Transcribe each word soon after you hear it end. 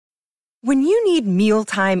When you need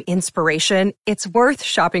mealtime inspiration, it's worth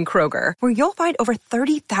shopping Kroger, where you'll find over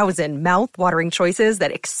 30,000 mouth-watering choices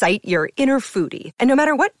that excite your inner foodie. And no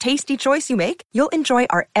matter what tasty choice you make, you'll enjoy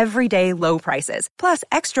our everyday low prices, plus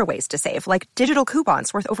extra ways to save, like digital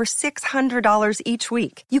coupons worth over $600 each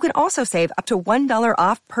week. You can also save up to $1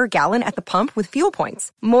 off per gallon at the pump with fuel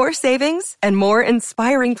points. More savings and more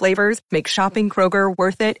inspiring flavors make shopping Kroger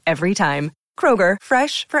worth it every time. Kroger,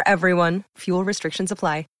 fresh for everyone. Fuel restrictions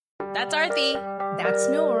apply. That's Aarti. That's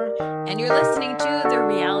Noor. And you're listening to The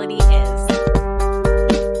Reality Is.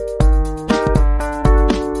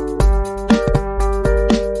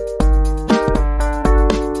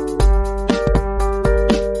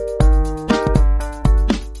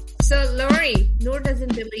 So, Lori, Noor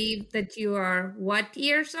doesn't believe that you are what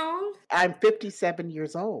years old? I'm 57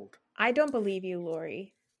 years old. I don't believe you,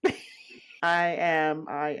 Lori. I am.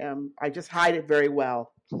 I just hide it very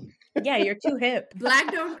well. Yeah, you're too hip. Black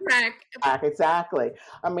don't crack. Exactly.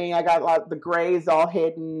 I mean, I got the grays all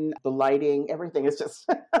hidden, the lighting, everything is just...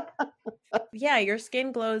 Yeah, your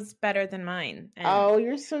skin glows better than mine. And oh,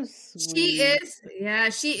 you're so sweet.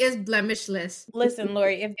 She is blemishless. listen,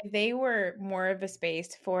 Lori, if they were more of a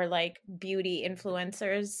space for like beauty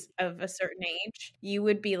influencers of a certain age, you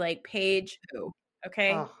would be like Paige who,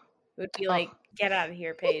 okay? Oh. It would be like, get out of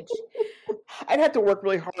here, Paige. I'd have to work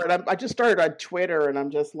really hard. I just started on Twitter and I'm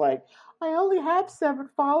just like, I only have 7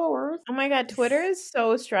 followers. Oh my God, Twitter is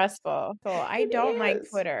so stressful. So I don't like is.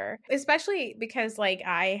 Twitter, especially because like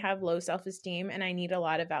I have low self-esteem and I need a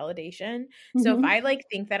lot of validation. So if I like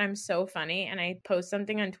think that I'm so funny and I post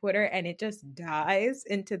something on Twitter and it just dies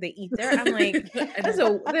into the ether, I'm like,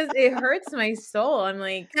 it hurts my soul. I'm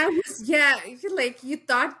like, you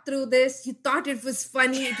thought through this, you thought it was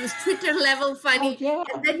funny, it was Twitter level funny,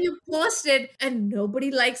 and then you posted and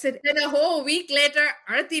nobody likes it. Then a whole week later,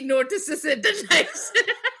 Aarti notices it and likes it.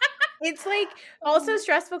 it's like also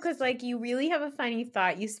stressful because like you really have a funny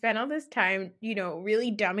thought. You spend all this time,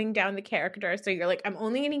 really dumbing down the character. So you're like, I'm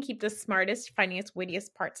only going to keep the smartest, funniest,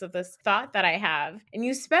 wittiest parts of this thought that I have. And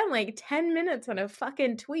you spend like 10 minutes on a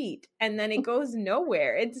fucking tweet and then it goes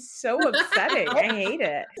nowhere. It's so upsetting. I hate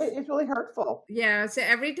it. It's really hurtful. Yeah. So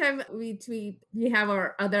every time we tweet, we have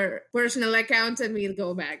our other personal accounts and we'll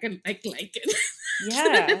go back and like it.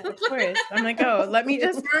 Yeah, of course. I'm like, oh, let me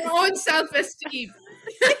just... Our own self-esteem.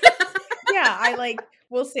 Yeah, I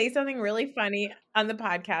will say something really funny on the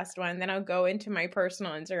podcast one, then I'll go into my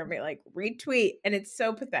personal Instagram and be like, retweet, and it's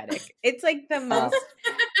so pathetic. It's like the most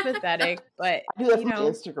pathetic, but I do that with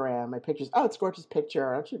Instagram, my pictures. Oh, it's a gorgeous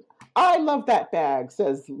picture. I love that bag,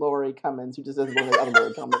 says Lori Cummins, who just does one of the other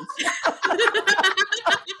Lori Cummins.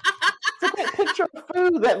 It's a great picture of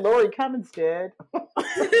food that Lori Cummins did.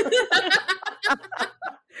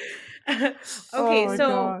 Okay,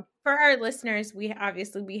 God. For our listeners, we have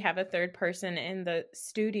a third person in the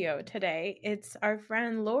studio today. It's our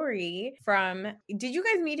friend Lori from... Did you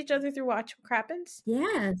guys meet each other through Watch What Crappens?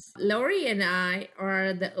 Yes. Lori and I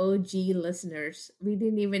are the OG listeners. We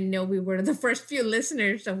didn't even know we were the first few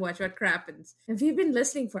listeners of Watch What Crappens. And we've been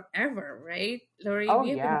listening forever, right? Lori,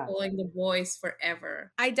 we've been following the boys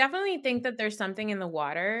forever. I definitely think that there's something in the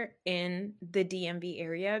water in the DMV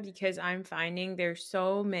area because I'm finding there's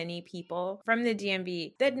so many people from the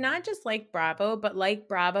DMV that not just like Bravo, but like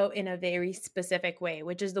Bravo in a very specific way,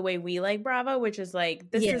 which is the way we like Bravo, which is like,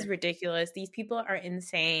 this is ridiculous. These people are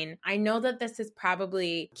insane. I know that this is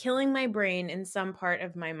probably killing my brain in some part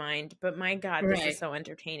of my mind, but my God, this is so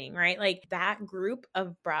entertaining, right? Like that group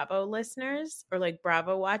of Bravo listeners or like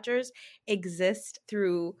Bravo watchers exist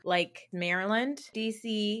through like Maryland,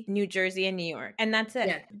 DC, New Jersey, and New York. And that's it.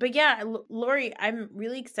 Yeah. But yeah, Lori, I'm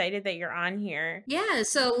really excited that you're on here. Yeah.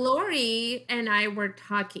 So Lori and I were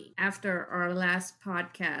talking after our last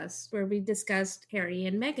podcast where we discussed Harry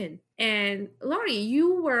and Meghan. And Lori,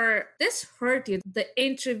 this hurt you, the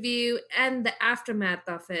interview and the aftermath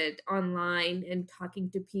of it online and talking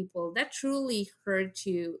to people, that truly hurt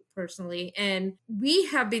you personally. And we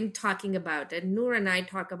have been talking about it, Noor and I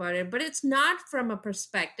talk about it, but it's not from a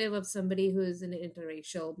perspective of somebody who is in an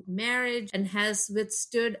interracial marriage and has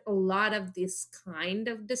withstood a lot of this kind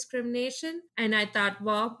of discrimination. And I thought,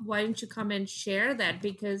 well, why don't you come and share that?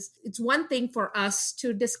 Because it's one thing for us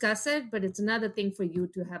to discuss it, but it's another thing for you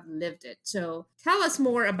to have lived it. So tell us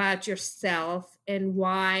more about yourself and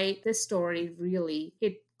why this story really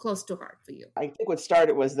hit close to heart for you. I think what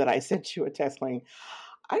started was that I sent you a text saying,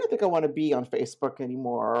 I don't think I want to be on Facebook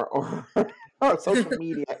anymore or social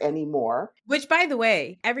media anymore. Which, by the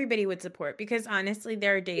way, everybody would support because honestly,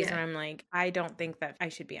 there are days when I'm like, I don't think that I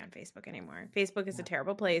should be on Facebook anymore. Facebook is a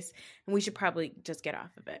terrible place and we should probably just get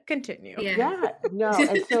off of it. Continue. Yeah, no.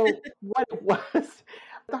 And so what it was,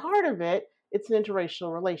 At the heart of it, it's an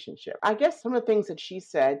interracial relationship. I guess some of the things that she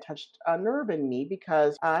said touched a nerve in me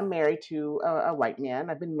because I'm married to a white man.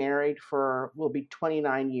 I've been married for, will be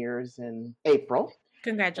 29 years in April.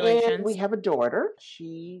 And we Congratulations. have a daughter.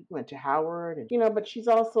 She went to Howard, and but she's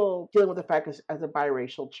also dealing with the fact as a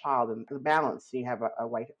biracial child and the balance. You have a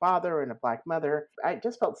white father and a black mother. I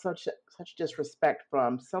just felt such disrespect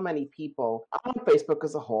from so many people on Facebook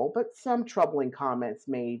as a whole, but some troubling comments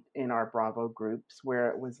made in our Bravo groups where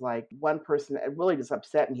it was like one person really just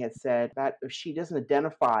upset me had said that if she doesn't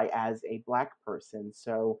identify as a black person,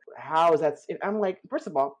 so how is that? I'm like, first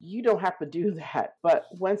of all, you don't have to do that. But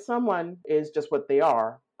when someone is just what they are,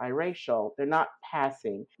 biracial, they're not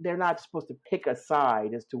passing. They're not supposed to pick a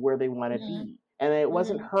side as to where they want to Mhm. be. And it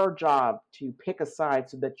wasn't Mhm. her job to pick a side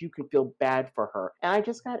so that you could feel bad for her. And I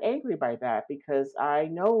just got angry by that because I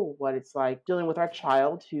know what it's like dealing with our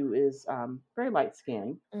child who is very light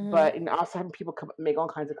skinned. Mhm. But and also having people make all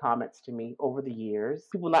kinds of comments to me over the years.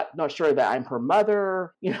 People not sure that I'm her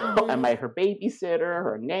mother, am Mhm. I her babysitter,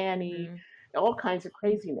 her nanny, Mhm. all kinds of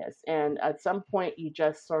craziness. And at some point, you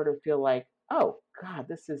just sort of feel like, oh God,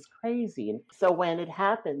 this is crazy. And so when it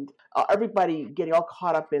happened, everybody getting all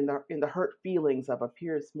caught up in the hurt feelings of a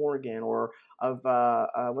Piers Morgan or of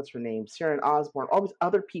what's her name, Sharon Osbourne, all these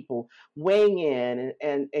other people weighing in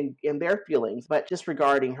and their feelings, but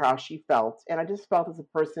disregarding how she felt. And I just felt as a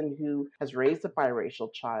person who has raised a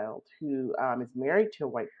biracial child, who is married to a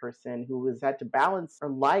white person, who has had to balance her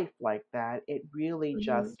life like that, it really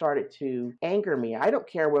just started to anger me. I don't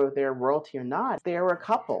care whether they're royalty or not. They're a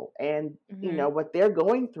couple, and Mhm. what they're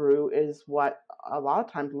going through is what a lot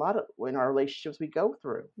of times, a lot of in our relationships we go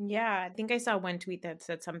through. Yeah, I think I saw one tweet that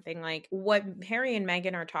said something like what Harry and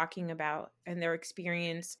Meghan are talking about and their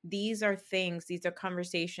experience. These are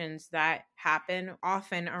conversations that happen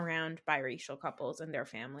often around biracial couples and their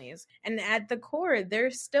families. And at the core, they're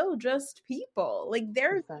still just people. Like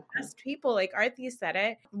they're Exactly. just people. Like Arthur said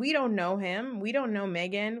it. We don't know him. We don't know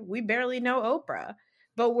Meghan. We barely know Oprah.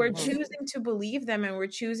 But we're Mhm. choosing to believe them and we're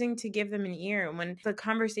choosing to give them an ear. And when the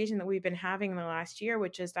conversation that we've been having the last year,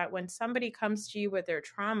 which is that when somebody comes to you with their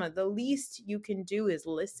trauma, the least you can do is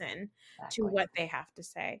listen to Exactly. what they have to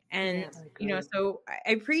say. And Yeah. I agree. so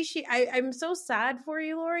I appreciate I'm so sad for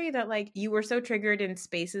you, Lori, that like you were so triggered in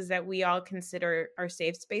spaces that we all consider our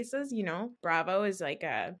safe spaces. Bravo is like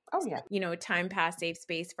a Oh yeah. time past safe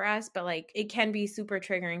space for us, but like it can be super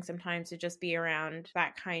triggering sometimes to just be around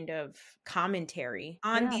that kind of commentary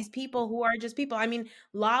on Yeah. these people who are just people. I mean,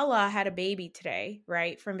 Lala had a baby today,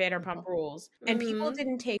 right, from Vanderpump Mhm. Rules, and people Mm-hmm.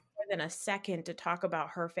 didn't take more than a second to talk about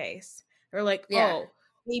her face. They're like, Yeah. oh,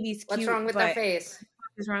 baby's What's cute, wrong with her but face?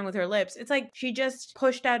 is wrong with her lips. It's like she just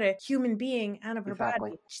pushed out a human being out of her Exactly.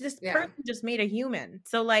 body. This Yeah. person just made a human.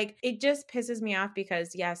 So like it just pisses me off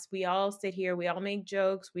because yes, we all sit here, we all make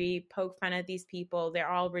jokes, we poke fun at these people. They're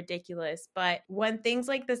all ridiculous. But when things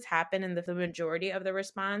like this happen and the majority of the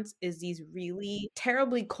response is these really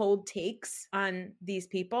terribly cold takes on these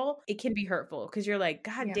people, it can be hurtful because you're like,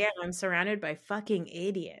 God Yeah. damn, I'm surrounded by fucking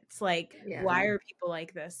idiots. Like, Yeah. why are people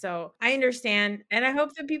like this? So I understand. And I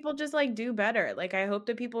hope that people just like do better. Like, I hope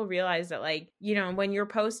that people realize that, like, when you're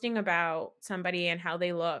posting about somebody and how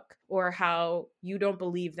they look or how you don't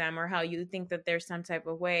believe them or how you think that there's some type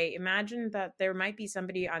of way, imagine that there might be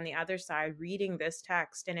somebody on the other side reading this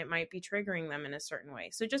text and it might be triggering them in a certain way.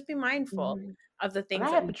 So just be mindful Mhm. of the And things I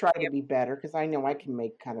that have to we try say. to be better because I know I can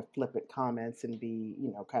make kind of flippant comments and be,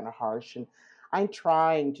 kind of harsh. And I'm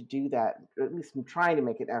trying to do that. Or at least I'm trying to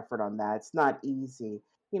make an effort on that. It's not easy.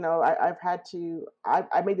 I've had to,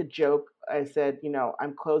 I made a joke. I said,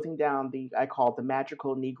 I'm closing down I call it the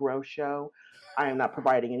Magical Negro Show. I am not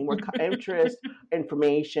providing any more interest,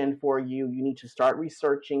 information for you. You need to start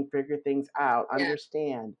researching, figure things out, Yeah.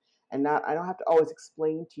 understand. And I don't have to always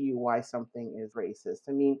explain to you why something is racist.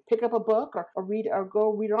 I mean, pick up a book or read or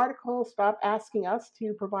go read an article. Stop asking us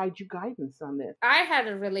to provide you guidance on this. I had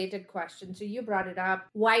a related question. So you brought it up,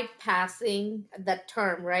 white passing, that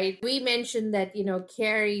term, right? We mentioned that,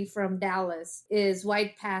 Carrie from Dallas is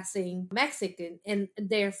white passing Mexican, and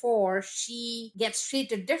therefore she gets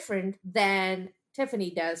treated different than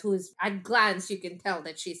Tiffany does, who is at glance you can tell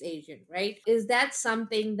that she's Asian, right? Is that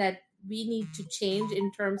something that we need to change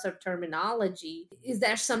in terms of terminology? Is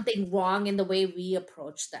there something wrong in the way we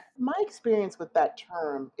approach that? My experience with that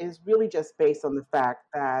term is really just based on the fact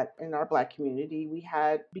that in our Black community,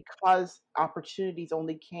 because opportunities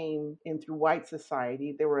only came in through white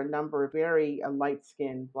society, there were a number of very light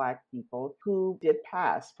skinned Black people who did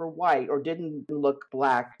pass for white or didn't look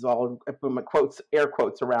Black, all I put my quotes, air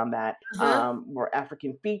quotes around that, Uh-huh. were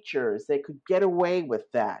African features. They could get away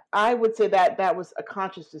with that. I would say that that was a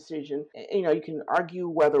conscious decision and you can argue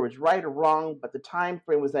whether it was right or wrong, but the time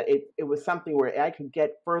frame was that it was something where I could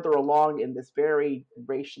get further along in this very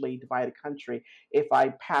racially divided country if I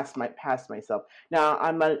passed myself. Now,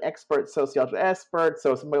 I'm not an expert sociology expert,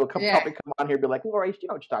 so somebody will probably come on here and be like, Lori, you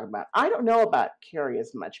know what you're talking about. I don't know about Carrie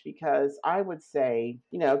as much because I would say,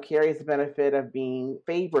 Carrie has the benefit of being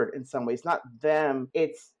favored in some ways, not them.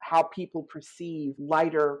 It's how people perceive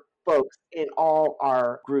lighter folks in all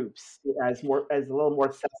our groups as a little more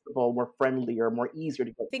accessible, more friendly, or more easier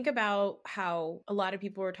to get. Think about how a lot of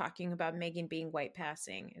people were talking about Megan being white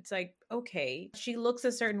passing. It's like, okay, she looks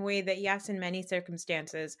a certain way that, yes, in many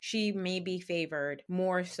circumstances, she may be favored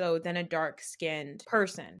more so than a dark-skinned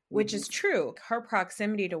person, which is true. Her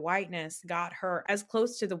proximity to whiteness got her as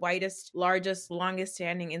close to the whitest, largest,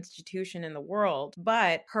 longest-standing institution in the world,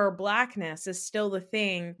 but her blackness is still the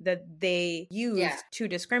thing that they use to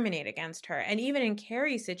discriminate against her. And even in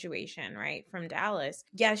Carrie's situation, right, from Dallas,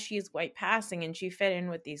 yes, she's white passing and she fit in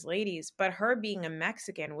with these ladies, but her being a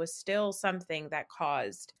Mexican was still something that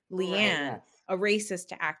caused Leanne, a racist,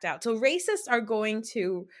 to act out. So racists are going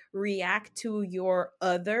to react to your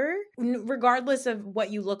other, regardless of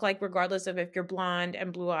what you look like, regardless of if you're blonde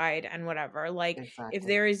and blue-eyed and whatever. Like, if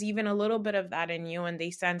there is even a little bit of that in you and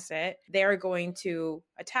they sense it, they're going to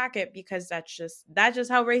attack it because that's just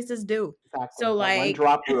how racists do. Exactly. So, like, one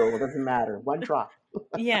drop rule, it doesn't matter. One drop.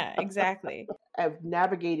 Yeah, exactly. I've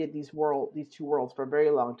navigated these two worlds for a very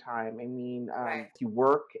long time. I mean, you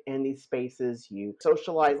work in these spaces, you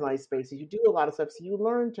socialize in these spaces, you do a lot of stuff. So you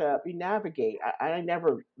learn you navigate. I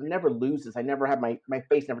never lose this. I never have my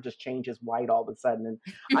face never just changes white all of a sudden. And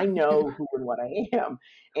I know who and what I am.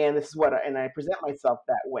 And this is and I present myself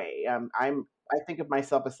that way. I think of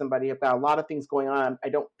myself as somebody who's got a lot of things going on. I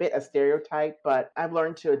don't fit a stereotype, but I've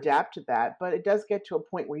learned to adapt to that. But it does get to a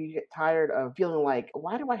point where you get tired of feeling like,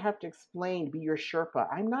 why do I have to explain to be your Sherpa?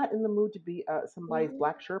 I'm not in the mood to be somebody's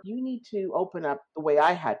black Sherpa. You need to open up the way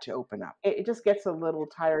I had to open up. It just gets a little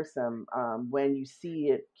tiresome when you see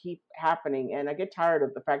it keep happening. And I get tired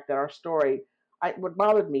of the fact that our story, what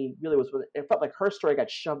bothered me really was it felt like her story got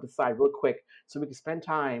shoved aside real quick so we could spend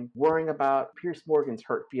time worrying about Pierce Morgan's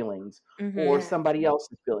hurt feelings or somebody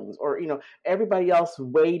else's feelings, or everybody else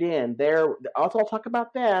weighed in. I'll talk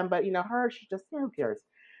about them, but her, she just, who cares?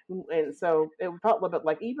 And so it felt a little bit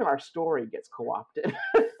like even our story gets co-opted.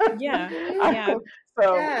 It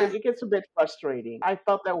gets a bit frustrating. I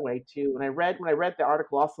felt that way too. When I read the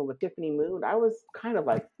article also with Tiffany Moon, I was kind of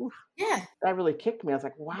like, oof, that really kicked me. I was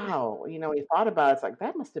like, wow, when you thought about it, it's like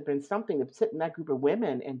that must have been something to sit in that group of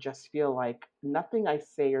women and just feel like nothing I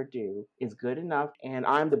say or do is good enough, and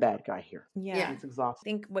I'm the bad guy here. Yeah. It's exhausting. I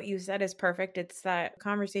think what you said is perfect. It's that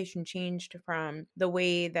conversation changed from the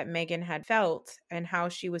way that Megan had felt and how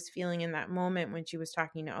she was feeling in that moment when she was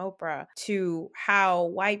talking to Oprah to how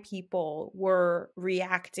white people were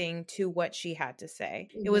reacting to what she had to say.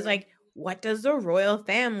 It was like, what does the royal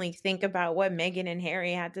family think about what Meghan and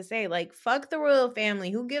Harry had to say? Like, fuck the royal family.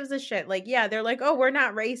 Who gives a shit? Like, yeah, they're like, oh, we're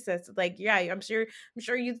not racist. Like, yeah, I'm sure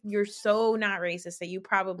you're so not racist that you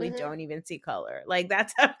probably don't even see color. Like,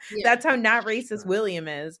 that's how not racist William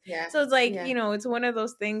is. Yeah. So it's like, it's one of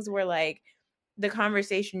those things where like the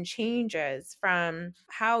conversation changes from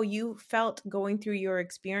how you felt going through your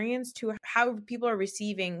experience to how people are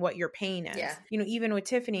receiving what your pain is. Yeah. Even with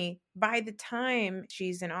Tiffany, by the time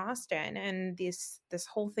she's in Austin and this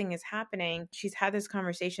whole thing is happening, she's had this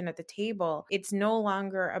conversation at the table. It's no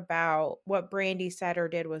longer about what Brandy said or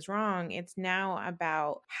did was wrong. It's now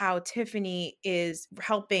about how Tiffany is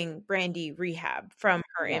helping Brandy rehab from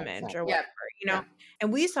her image or whatever,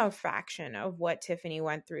 And we saw a fraction of what Tiffany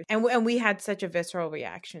went through. And we had such a visceral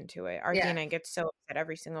reaction to it. Artie and I get so upset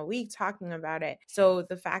every single week talking about it. So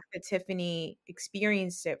the fact that Tiffany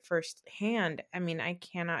experienced it firsthand, I mean, I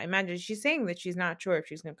cannot imagine. She's saying that she's not sure if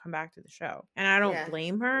she's going to come back to the show. And I don't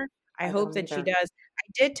blame her. I hope that she does. I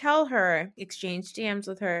did tell her, exchanged DMs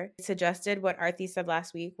with her, suggested what Artie said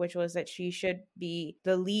last week, which was that she should be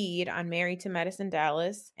the lead on Married to Medicine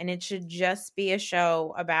Dallas. And it should just be a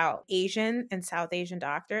show about Asian and South Asian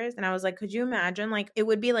doctors. And I was like, could you imagine? Like, it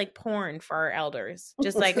would be like porn for our elders.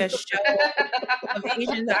 Just like a show of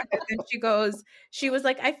Asian doctors. And she was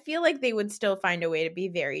like, I feel like they would still find a way to be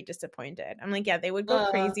very disappointed. I'm like, yeah, they would go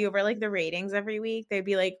crazy over like the ratings every week. They'd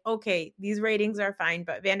be like, okay, these ratings are fine,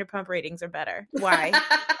 but Vanderpump ratings are better. Why?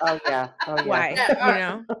 Why?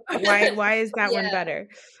 Why is that one better?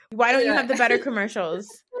 Why don't you have the better commercials?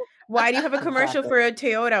 Why do you have a commercial for a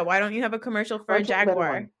Toyota? Why don't you have a commercial for a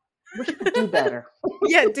Jaguar? We should do better.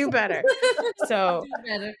 Yeah, do better. So Do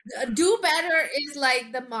better. Do better is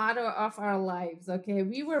like the motto of our lives. Okay,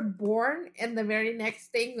 we were born, and the very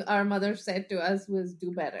next thing our mother said to us was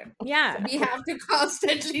 "do better." yeah. We have to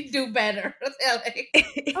constantly do better.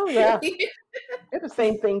 Oh yeah. It's the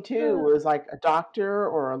same thing too. It was like a doctor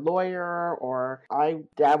or a lawyer, or I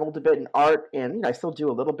dabbled a bit in art, and I still do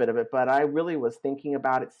a little bit of it, but I really was thinking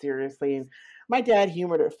about it seriously. And my dad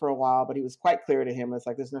humored it for a while, but he was quite clear to him. It's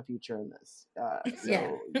like there's no future in this.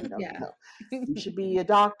 Yeah. You know, you should be a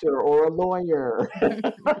doctor or a lawyer.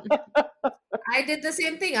 I did the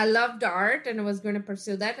same thing. I loved art and I was going to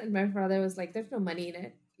pursue that, and my father was like, "There's no money in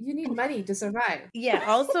it. You need money to survive." Yeah,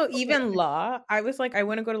 also even law. I was like, I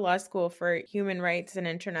want to go to law school for human rights and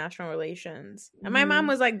international relations. And my mom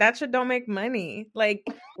was like, that shit don't make money. Like,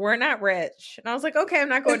 we're not rich. And I was like, okay, I'm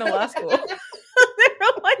not going to law school.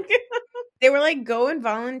 They were like, go and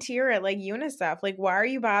volunteer at like UNICEF. Like, why are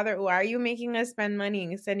you bothered? Why are you making us spend money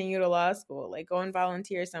and sending you to law school? Like, go and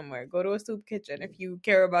volunteer somewhere. Go to a soup kitchen if you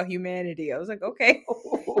care about humanity. I was like, okay.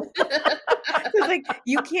 It's like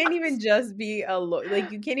you can't even just be a lawyer. Like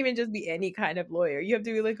you can't even just be any kind of lawyer. You have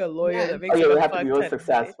to be like a lawyer that makes you a have to fuck be ton really of money.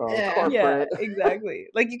 successful. Corporate. Yeah, exactly.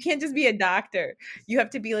 Like you can't just be a doctor. You have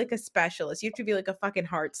to be like a specialist. You have to be like a fucking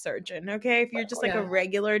heart surgeon. Okay, if you're just like a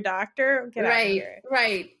regular doctor, get out of here.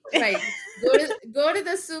 Right. Go to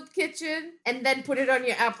the soup kitchen and then put it on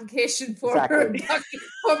your application for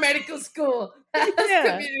for medical school. That's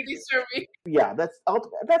community serving. Yeah,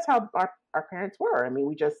 that's how our parents were. I mean,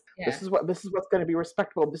 we just this is what's going to be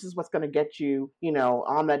respectable. This is what's going to get you,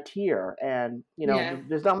 on that tier, and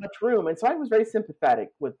there's not much room. And so I was very sympathetic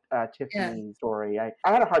with Tiffany's story. I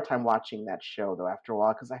had a hard time watching that show though after a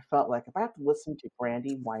while because I felt like if I have to listen to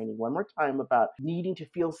Brandy whining one more time about needing to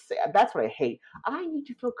feel sad, that's what I hate. I need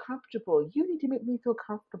to feel comfortable. You need to make me feel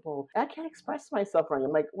comfortable. I can't express myself right.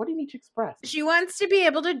 I'm like, what do you need to express? She wants to be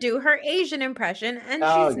able to do her Asian impression, and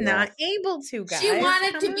she's not able to. Guys, she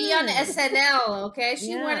wanted to be on SNL. Okay,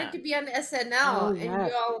 she wanted to be on SNL, and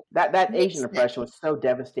y'all that Asian impression was so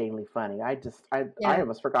devastatingly funny. I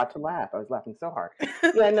almost forgot to laugh. I was laughing so hard.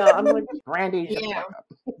 I'm like, Brandy.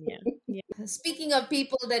 Speaking of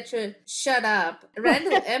people that should shut up,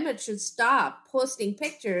 Randall Emmett should stop posting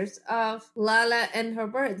pictures of Lala and her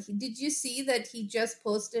birth. Did you see that he just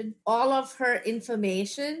posted all of her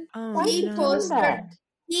information? He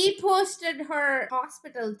posted her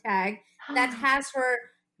hospital tag that has her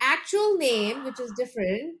actual name, which is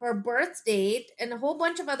different, her birth date, and a whole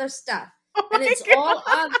bunch of other stuff. And it's all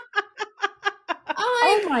on.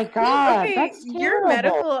 Oh my god! Okay, that's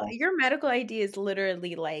terrible. Your medical ID is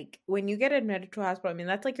literally like when you get admitted to a hospital. I mean,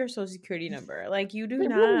 that's like your social security number. Like you do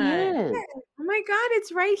not. Really is. Oh my god!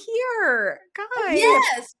 It's right here, guys.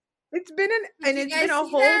 Yes. It's been a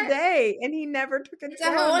whole day, and he never took it down. It's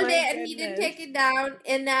a whole day, and he didn't take it down.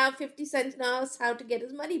 And now 50 Cent knows how to get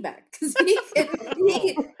his money back because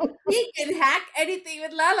he can hack anything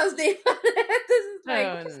with Lala's name. This is like,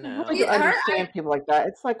 I don't understand people like that.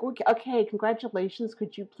 It's like, okay, congratulations.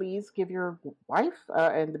 Could you please give your wife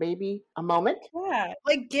and the baby a moment? Yeah,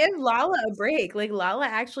 like give Lala a break. Like Lala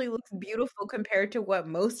actually looks beautiful compared to what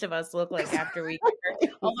most of us look like after we get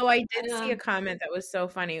her. Although I did see a comment that was so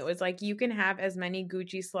funny. It was like, you can have as many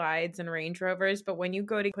Gucci slides and Range Rovers, but when you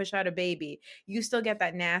go to push out a baby, you still get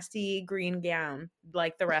that nasty green gown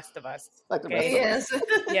like the rest of us. Okay? Yes.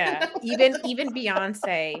 Yeah. Even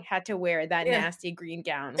Beyonce had to wear that nasty green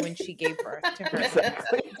gown when she gave birth to her.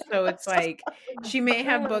 Exactly. So it's like she may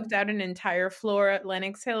have booked out an entire floor at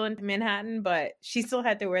Lenox Hill in Manhattan, but she still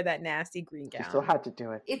had to wear that nasty green gown. She still had to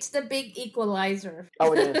do it. It's the big equalizer.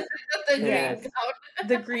 Oh, it is. The green gown.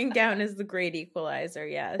 The green gown is the great equalizer,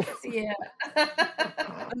 yes. Yeah.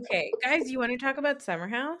 Okay, guys, you want to talk about Summer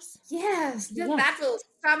House? Yes.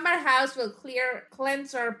 Summer House will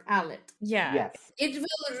cleanse our palate. Yeah. Yes. It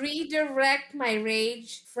will redirect my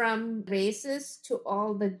rage from racist to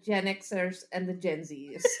all the Gen Xers and the Gen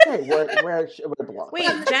Zs. Hey, where it belongs. Wait,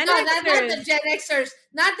 not the Gen Xers,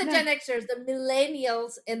 not the Gen Xers, the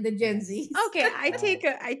millennials and the Gen Zs. Okay,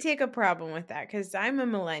 I take a problem with that because I'm a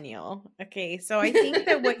millennial. Okay, so I think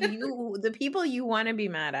that the people you want to be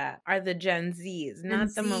mad at are the Gen Zs, not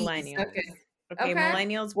the millennials. Okay,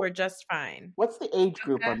 millennials were just fine. What's the age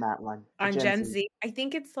group on that one? On Gen Z? I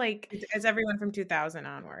think it's like as everyone from 2000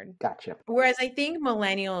 onward. Gotcha. Whereas I think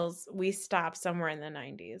millennials, we stopped somewhere in the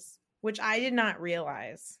 90s, which I did not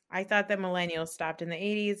realize. I thought that millennials stopped in the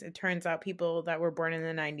 80s. It turns out people that were born in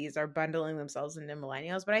the 90s are bundling themselves into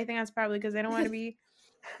millennials, but I think that's probably because they don't want to be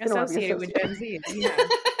associated with Gen Z. Yeah.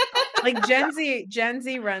 Like Gen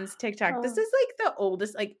Z runs TikTok. This Oh. is like the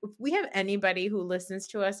oldest. Like if we have anybody who listens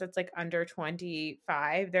to us that's like under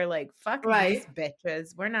 25, they're like, fuck these Right.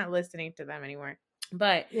 bitches. We're not listening to them anymore.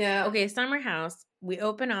 But Yeah. okay, Summer House. We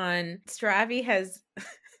open on Stravy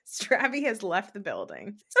has left the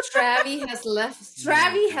building. Stravy has left.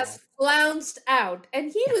 Stravy has flounced out,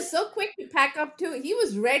 and he was so quick to pack up too. He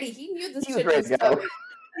was ready. He knew this He was shit ready was to go. coming.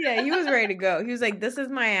 Yeah, he was ready to go. He was like, this is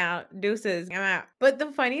my out. Deuces, I'm out. But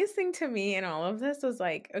the funniest thing to me in all of this was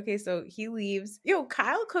like, okay, so he leaves. Yo,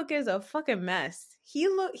 Kyle Cook is a fucking mess. He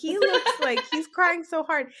looks like he's crying so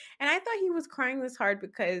hard. And I thought he was crying this hard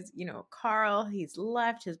because, you know, Carl, he's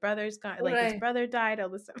left, his brother's gone, like his Right. brother died, all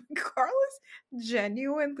this stuff. Carl is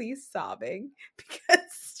genuinely sobbing because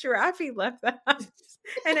Straffy left the house.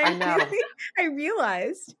 And I know. I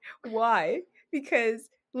realized why. Because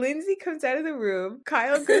Lindsay comes out of the room.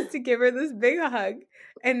 Kyle goes to give her this big hug.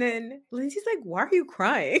 And then Lindsay's like, why are you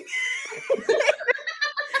crying?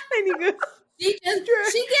 And he goes,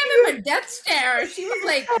 She gave him a death stare. She was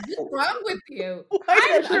like, what's wrong with you?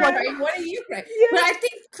 I'm crying. What are you crying? Yeah. But I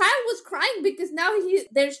think Kyle was crying because now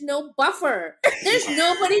there's no buffer. There's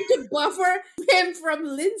nobody to buffer him from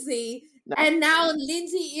Lindsay. No. And now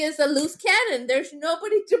Lindsay is a loose cannon. There's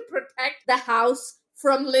nobody to protect the house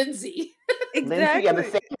from Lindsay. Lindsay and the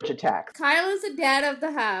sandwich attack. Kyle is the dad of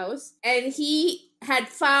the house, and he had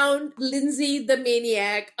found Lindsay the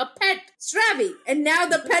maniac a pet, Stravy. And now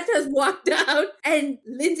the pet has walked out, and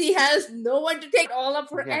Lindsay has no one to take all of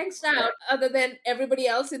her angst out other than everybody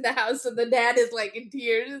else in the house. So the dad is like in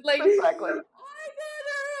tears. He's like, Exactly. I got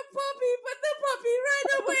her a puppy, but the puppy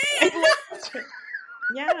ran away.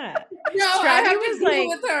 yeah. No, I Stravy have was to deal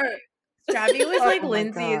like- with her. Stravy was Oh like my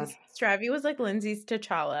Lindsay's. God. Stravy was like Lindsay's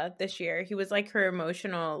T'Challa this year. He was like her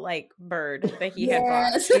emotional like bird that he had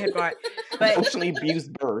bought. Yes. She had bought, but Emotionally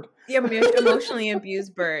abused bird. the emotionally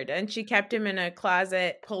abused bird, and she kept him in a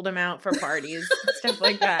closet, pulled him out for parties, stuff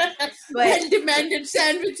like that. But And demanded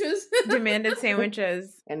sandwiches. demanded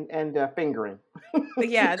sandwiches. And fingering. But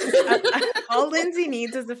yeah, all Lindsay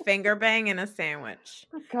needs is a finger bang and a sandwich.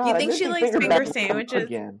 Oh, God, You I think miss she the likes finger back sandwiches?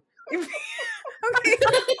 again. Okay.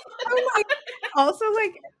 Oh my. Also,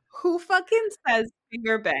 like, who fucking says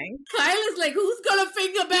finger bang? Kyle is like, who's gonna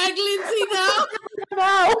finger bang Lindsay now?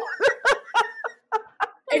 No.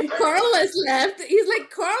 And Carl has left. He's like,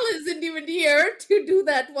 Carl isn't even here to do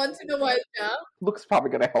that once in a while now. Luke's probably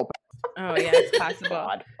going to help. Oh yeah, it's possible.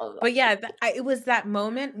 God. But yeah, it was that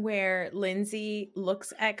moment where Lindsay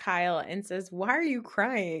looks at Kyle and says, "Why are you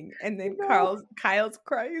crying?" And then No. Kyle's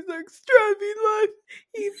crying. He's like, "Stravy left.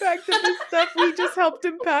 He packed up his stuff. We just helped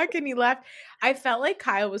him pack, and he left." I felt like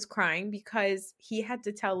Kyle was crying because he had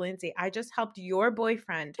to tell Lindsay, "I just helped your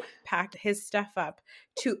boyfriend pack his stuff up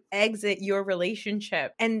to exit your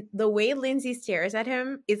relationship." And the way Lindsay stares at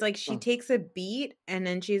him is like she takes a beat, and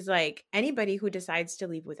then she's like, "Anybody who decides to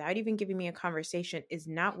leave without even giving me a conversation is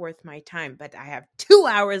not worth my time, but I have 2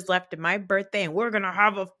 hours left of my birthday and we're gonna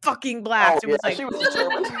have a fucking blast." Oh, It was yeah, like she was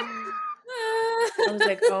determined. I was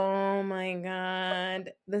like, oh my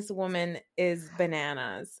God, this woman is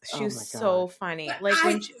bananas. She Oh was my so funny. But Like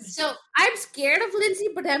when so I'm scared of Lindsay,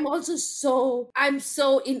 but I'm also so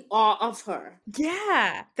in awe of her.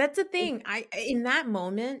 yeah, that's the thing. In that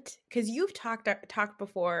moment, because you've talked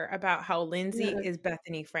before about how Lindsay Yeah. is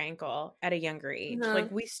Bethany Frankel at a younger age. Uh-huh. Like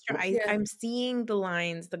Yeah. I'm seeing the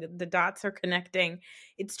lines, the dots are connecting.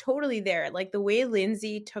 It's totally there. Like the way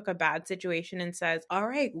Lindsay took a bad situation and says, "All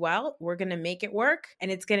right, well, we're gonna make it work,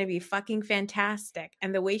 and it's gonna be fucking fantastic."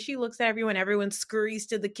 And the way she looks at everyone scurries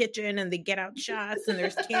to the kitchen and they get out shots and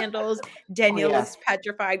there's candles. Danielle yeah. is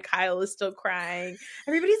petrified. Kyle is still crying.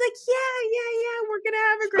 Everybody's like, yeah, we're gonna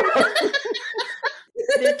have a great time.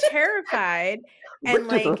 They're terrified. And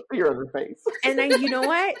Ripped her like, fear in her face. and you know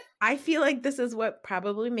what? I feel like this is what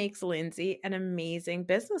probably makes Lindsay an amazing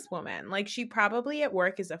businesswoman. Like she probably at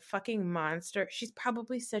work is a fucking monster. She's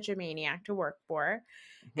probably such a maniac to work for.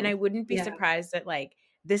 And I wouldn't be Yeah. surprised that like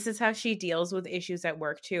this is how she deals with issues at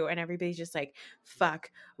work too. And everybody's just like,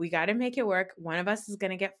 fuck, we got to make it work. One of us is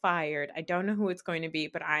going to get fired. I don't know who it's going to be,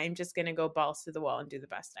 but I'm just going to go balls to the wall and do the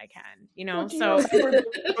best I can, you know? Well, do you So remember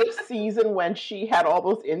the first season when she had all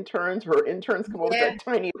those interns, her interns come over to that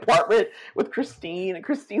tiny apartment with Christine, and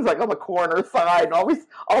Christine's like on the corner side, and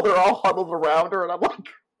they're all huddled around her, and I'm like,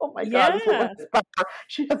 Oh my God, this Yeah. woman's power.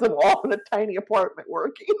 She has them all in a tiny apartment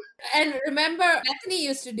working. And remember, Bethany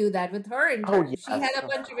used to do that with her Oh, interns. She had yes. a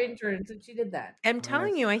bunch of interns and she did that. I'm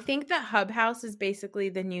telling you, Yes. I think that Hub House is basically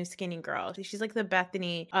the new skinny girl. She's like the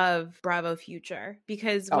Bethany of Bravo Future.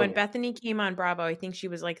 Because Oh, when yeah. Bethany came on Bravo, I think she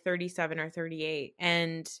was like 37 or 38.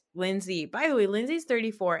 And Lindsay, by the way, Lindsay's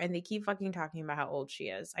 34, and they keep fucking talking about how old she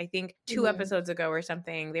is. I think 2 Mhm. episodes ago or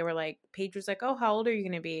something, they were like, Paige was like, oh, how old are you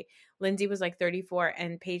going to be? Lindsay was like 34,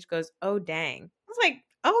 and Paige goes, oh, dang. I was like,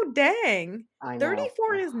 oh, dang. I know.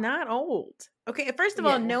 34 is not old. Okay, first of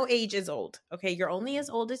all, Yeah. no age is old. Okay, you're only as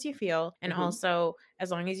old as you feel. And Mhm. also,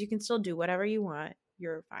 as long as you can still do whatever you want,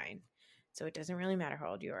 you're fine. So it doesn't really matter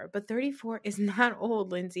how old you are. But 34 is not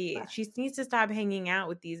old, Lindsay. She needs to stop hanging out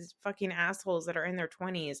with these fucking assholes that are in their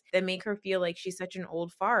 20s that make her feel like she's such an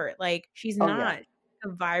old fart. Like, she's Oh, not. yeah. A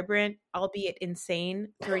vibrant, albeit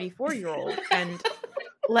insane 34-year-old. And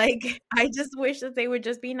like, I just wish that they would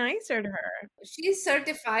just be nicer to her. She's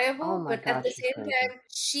certifiable, Oh my but at gosh, the she's same crazy. time,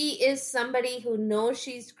 she is somebody who knows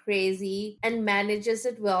she's crazy and manages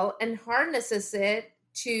it well and harnesses it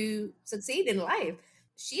to succeed in life.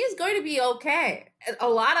 She is going to be okay. A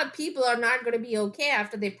lot of people are not going to be okay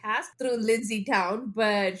after they pass through Lindsay Town,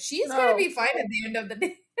 but she's going to No. be fine at the end of the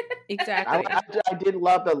day. Exactly. I did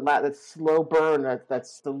love that slow burn.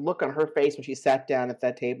 That's the look on her face when she sat down at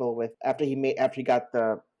that table with after he got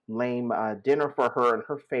the lame dinner for her, and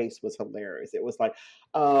her face was hilarious. It was like,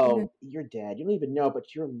 oh, you're dead. You don't even know,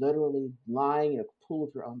 but you're literally lying in a pool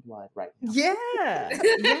of your own blood right now. Yeah.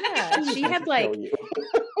 Yeah. She's She going had to like, kill you.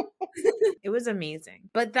 it was amazing.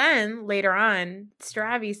 But then later on,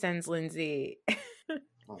 Stravy sends Lindsay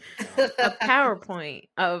Oh my God. a PowerPoint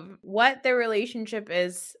of what their relationship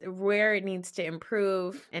is, where it needs to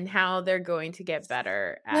improve, and how they're going to get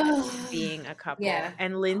better at being a couple. Yeah.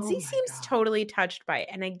 And Lindsay Oh my seems God. totally touched by it.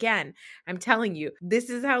 And again, I'm telling you, this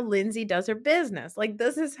is how Lindsay does her business. Like,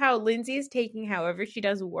 this is how Lindsay is taking however she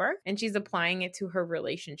does work and she's applying it to her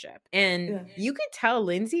relationship. And Yeah. you could tell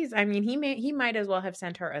Lindsay's, I mean, he might as well have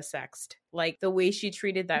sent her a sext, like the way she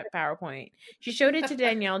treated that PowerPoint. She showed it to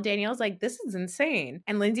Danielle. Danielle's like, this is insane.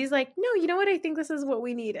 And Lindsay's like, no, you know what? I think this is what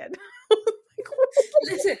we needed.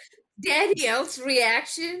 Listen, Danielle's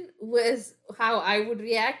reaction was how I would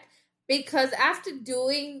react, because after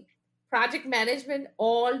doing project management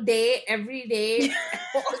all day, every day,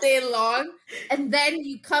 all day long, and then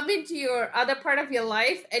you come into your other part of your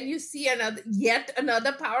life and you see yet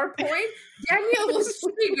another PowerPoint, Danielle was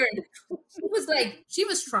triggered. She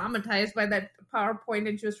was traumatized by that PowerPoint,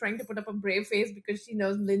 and she was trying to put up a brave face because she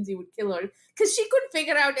knows Lindsay would kill her. Because she couldn't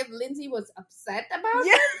figure out if Lindsay was upset about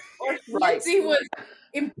Yeah. it or Right. Lindsay was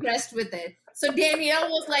impressed with it. So Danielle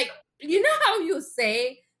was like, you know how you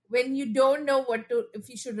say when you don't know if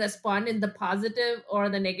you should respond in the positive or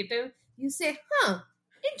the negative, you say,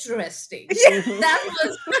 interesting. That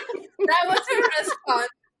was her response.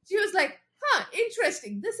 She was like,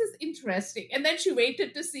 interesting. This is interesting. And then she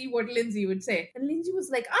waited to see what Lindsay would say. And Lindsay was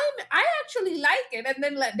like, I actually like it. And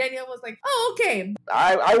then Danielle was like, oh, okay.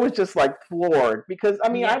 I was just like floored because I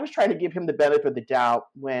mean Yeah. I was trying to give him the benefit of the doubt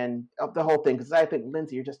when of the whole thing, because I think,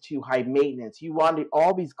 Lindsay, you're just too high maintenance. You wanted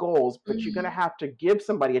all these goals, but you're going to have to give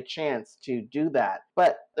somebody a chance to do that.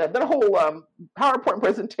 But that whole PowerPoint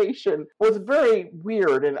presentation was very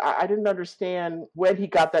weird, and I didn't understand when he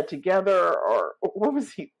got that together or what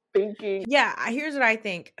was he thinking. Yeah, here's what I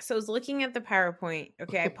think. So I was looking at the PowerPoint.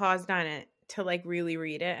 Okay, I paused on it to like really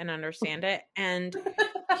read it and understand it. And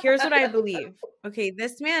here's what I believe. Okay,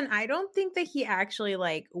 this man, I don't think that he actually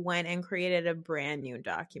like went and created a brand new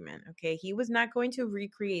document. Okay, he was not going to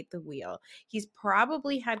recreate the wheel. He's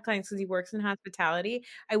probably had clients because he works in hospitality.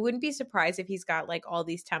 I wouldn't be surprised if he's got like all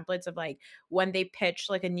these templates of like when they pitch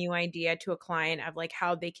like a new idea to a client of like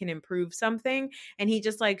how they can improve something. And he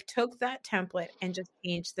just like took that template and just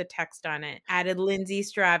changed the text on it, added Lindsay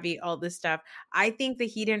Stravy, all this stuff. I think that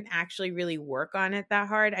he didn't actually really work on it that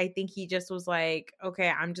hard. I think he just was like, okay,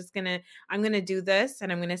 I'm gonna do this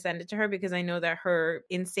and I'm gonna send it to her because I know that her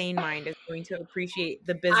insane mind is going to appreciate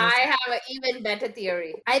the business. I have an even better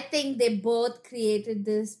theory. I think they both created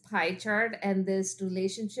this pie chart and this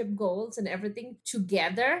relationship goals and everything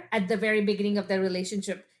together at the very beginning of their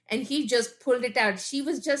relationship. And he just pulled it out. She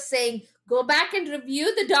was just saying, go back and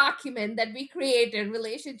review the document that we created,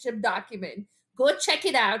 relationship document. Go check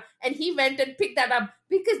it out. And he went and picked that up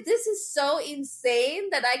because this is so insane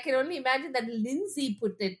that I can only imagine that Lindsay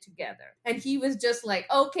put it together. And he was just like,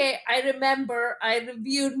 okay, I remember. I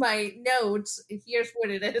reviewed my notes. Here's what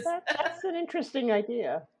it is. That's an interesting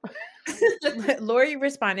idea. Lori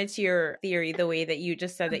responded to your theory the way that you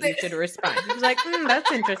just said that you should respond. She was like,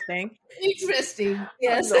 that's interesting. Interesting.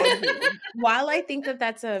 Yes. While I think that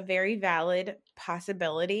that's a very valid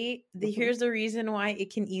possibility, here's the reason why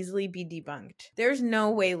it can easily be debunked. There's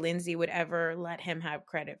no way Lindsay would ever let him have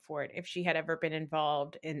credit for it if she had ever been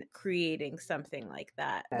involved in creating something like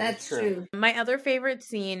that. That's true. My other favorite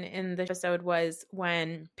scene in the episode was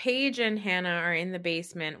when Paige and Hannah are in the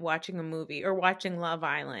basement watching a movie or watching Love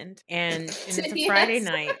Island, and it's a Friday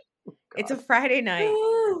night. It's a Friday night,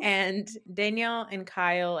 and Danielle and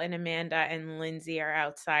Kyle and Amanda and Lindsay are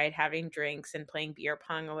outside having drinks and playing beer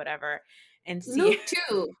pong or whatever. And Luke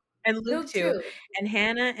too. And Luke too. And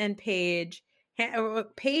Hannah and Paige.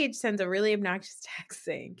 Paige sends a really obnoxious text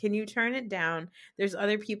saying, "Can you turn it down? There's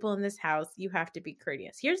other people in this house. You have to be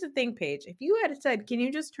courteous." Here's the thing, Paige. If you had said, "Can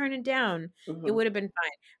you just turn it down?" It would have been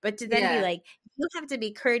fine. But to then be like, "You have to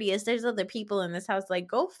be courteous. There's other people in this house." Like,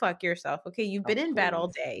 go fuck yourself. Okay. You've been in bed all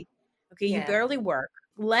day. Okay. You barely work.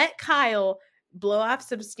 Let Kyle blow off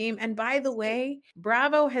some steam. And by the way,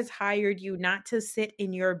 Bravo has hired you not to sit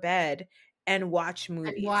in your bed and watch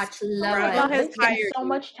movies. Bravo has hired so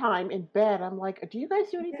much time in bed. I'm like, do you guys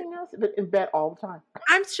do anything else? But in bed all the time.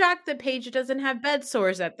 I'm shocked that Paige doesn't have bed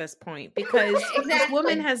sores at this point because this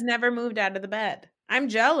woman has never moved out of the bed. I'm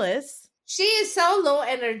jealous. She is so low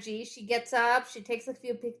energy. She gets up, she takes a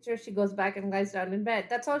few pictures, she goes back and lies down in bed.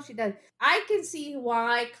 That's all she does. I can see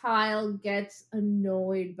why Kyle gets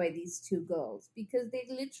annoyed by these two girls because they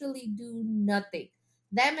literally do nothing.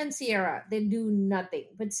 Them and Sierra, they do nothing.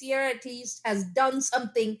 But Sierra at least has done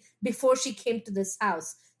something before she came to this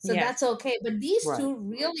house. So that's okay. But these two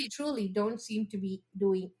really, truly don't seem to be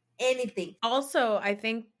doing anything. Also, I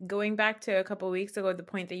think going back to a couple of weeks ago, the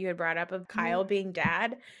point that you had brought up of Kyle being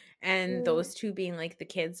dad and those two being like the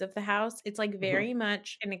kids of the house, it's like very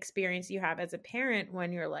much an experience you have as a parent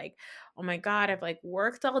when you're like, oh my God, I've like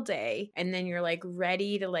worked all day. And then you're like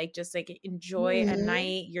ready to like just like enjoy a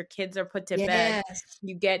night. Your kids are put to bed.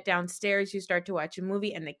 You get downstairs, you start to watch a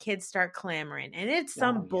movie and the kids start clamoring. And it's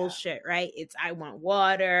some bullshit, right? It's, I want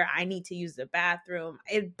water. I need to use the bathroom.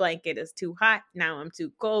 Blanket is too hot. Now I'm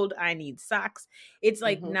too cold. I need socks. It's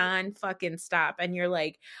like non-fucking stop. And you're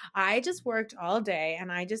like, I just worked all day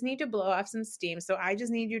and I just need to blow off some steam. So I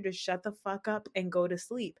just need you to shut the fuck up and go to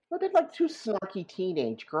sleep. Well, they're like two snarky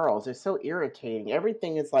teenage girls. They're so irritating.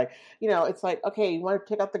 Everything is like, it's like, okay, you want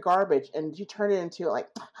to take out the garbage and you turn it into like,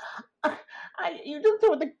 you just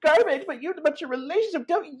throw the garbage, but your relationship,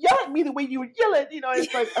 don't yell at me the way you would yell it.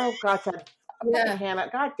 It's like, oh God, Hannah,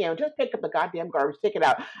 goddamn, just pick up the goddamn garbage, take it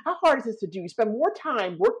out. How hard is this to do? You spend more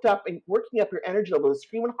time worked up and working up your energy level to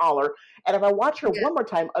scream and holler. And if I watch her one more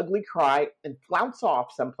time ugly cry and flounce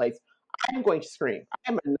off someplace, I'm going to scream.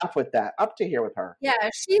 I'm enough with that. Up to here with her. Yeah,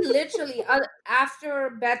 she literally,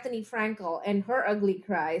 after Bethany Frankel and her ugly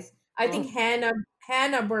cries, I think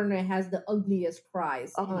Hannah Burner has the ugliest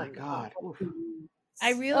cries. Oh my God.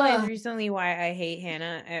 I realized recently why I hate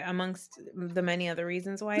Hannah, amongst the many other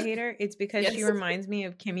reasons why I hate her. It's because she reminds me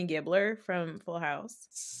of Kimmy Gibbler from Full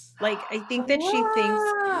House. Like, I think that she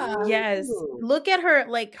thinks, look at her,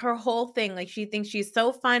 like her whole thing. Like, she thinks she's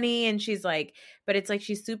so funny and she's like, but it's like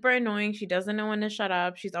she's super annoying. She doesn't know when to shut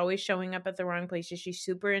up. She's always showing up at the wrong places. She's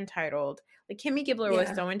super entitled. Like, Kimmy Gibbler was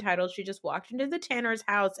so entitled. She just walked into the Tanner's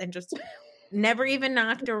house and just never even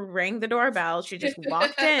knocked or rang the doorbell. She just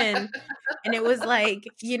walked in and it was like,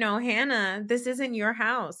 Hannah, this isn't your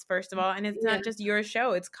house, first of all. And it's not just your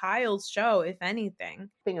show. It's Kyle's show, if anything.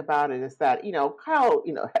 The thing about it is that, Kyle,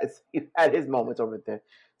 has had his moments over the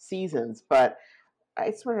seasons, but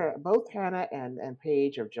I swear both Hannah and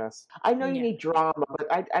Paige are just, I know you need drama,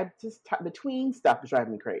 but I just, between stuff is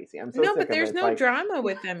driving me crazy. I'm so sick but of there's it. no drama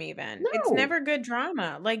with them even. It's never good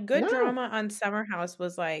drama. Like good drama on Summer House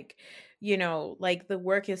was like, like the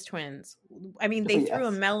Workus twins. I mean, they threw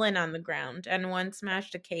a melon on the ground and one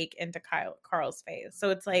smashed a cake into Carl's face.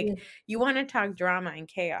 So it's like, you want to talk drama and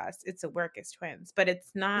chaos. It's a Workus twins, but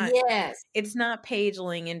it's not, it's not Paige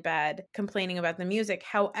laying in bed complaining about the music.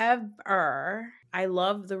 However, I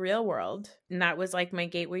love The Real World. And that was like my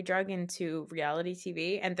gateway drug into reality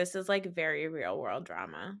TV. And this is like very real world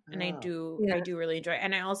drama. And I do really enjoy it.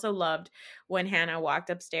 And I also loved when Hannah walked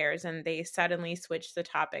upstairs and they suddenly switched the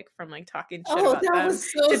topic from like talking shit about them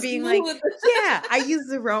to being like, I use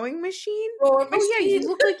the rowing machine. You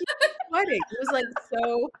look like you're sweating.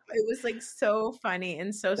 It was like so funny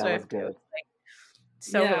and so good. It was like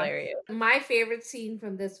so hilarious. My favorite scene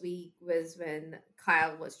from this week was when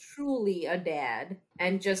Kyle was truly a dad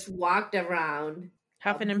and just walked around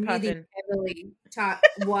huffing and puffing heavily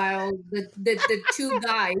while the two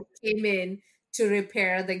guys came in to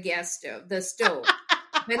repair the gas stove, the stove.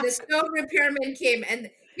 when the stove repairman came, and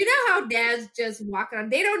you know how dads just walk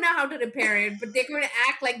around, they don't know how to repair it, but they're going to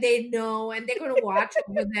act like they know, and they're going to watch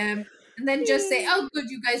over them, and then just say, "Oh, good,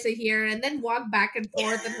 you guys are here," and then walk back and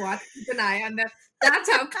forth and watch, keep an eye on them.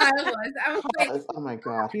 That's how Kyle was. I was like, Oh my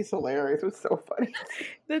God, he's hilarious. It was so funny.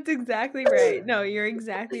 That's exactly right. No, you're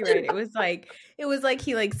exactly right. It was like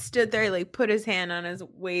he like stood there, like put his hand on his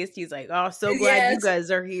waist. He's like, "Oh, so glad you yes,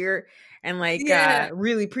 guys are here." And like, yeah,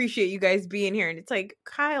 really appreciate you guys being here. And it's like,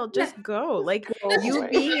 Kyle, just go. Like, Go you away.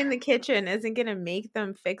 being in the kitchen isn't gonna make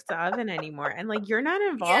them fix the oven anymore. And like, you're not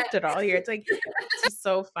yeah. involved at all here. It's like, it's just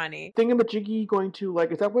so funny. Thingamajiggy going to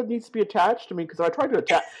like, is that what needs to be attached to me? Because I tried to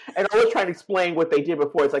attach, and I was trying to explain what they did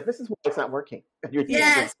before. It's like, this is why it's not working. You're teaching to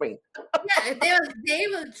Yes. explain. Yeah, they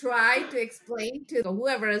will try to explain to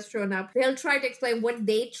whoever has shown up. They'll try to explain what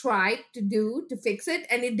they tried to do to fix it,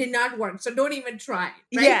 and it did not work. So don't even try.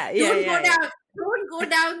 Right? Don't go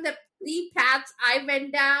down the 3 paths I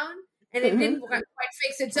went down, and it didn't quite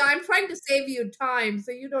fix it. So I'm trying to save you time,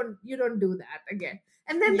 so you don't do that again.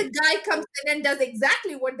 And then the guy comes in and does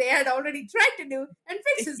exactly what they had already tried to do and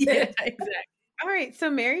fixes it. Exactly. All right, so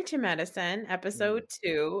Married to Medicine, episode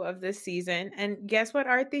 2 of this season. And guess what,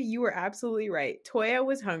 Arthur? You were absolutely right. Toya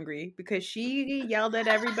was hungry because she yelled at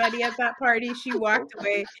everybody at that party. She walked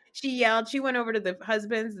away. She yelled. She went over to the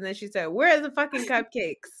husbands and then she said, "Where are the fucking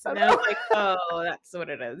cupcakes?" And I was like, "Oh, that's what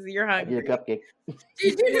it is. You're I need hungry." a cupcake.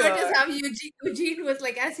 Did you notice how Eugene was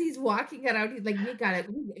like, as he's walking around, he's like, we're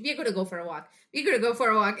gonna go for a walk. We're gonna go for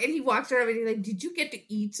a walk. And he walks around and he's like, "Did you get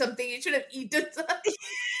to eat something? You should have eaten something."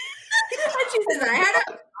 And she says,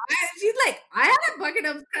 she's like, "I had a bucket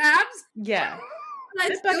of crabs." Yeah. I'm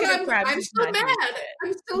That bucket of crabs so is not doing mad. shit.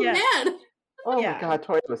 I'm so Yeah. mad. Oh Yeah. my God,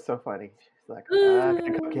 Toya was so funny. She's like, I got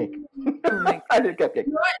a cupcake. Oh my I did a cupcake.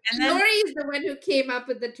 And then Lori is the one who came up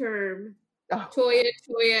with the term Oh,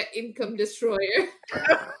 Toya income destroyer.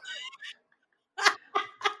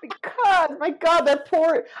 my God, that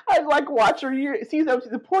poor, I like watch her here. See,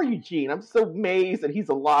 the poor Eugene. I'm so amazed that he's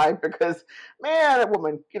alive because, man, that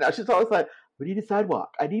woman, she's always like, we need a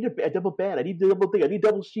sidewalk. I need a double bed. I need a double thing. I need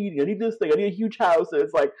double sheeting. I need this thing. I need a huge house. And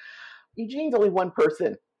it's like, Eugene's only one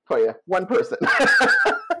person, Toya. One person.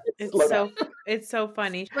 It's so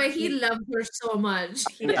funny. But he loves her so much.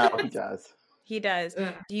 He does. He does.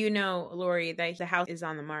 Do you know, Lori, that the house is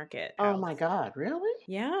on the market? Oh my God, really?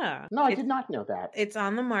 Yeah. No, I did not know that. It's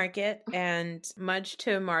on the market, and much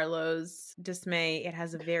to Marlo's dismay, it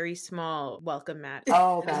has a very small welcome mat.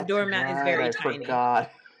 Oh, the doormat is very tiny.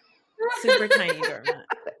 Forgot. Super tiny doormat.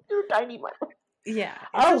 Super tiny one. Yeah.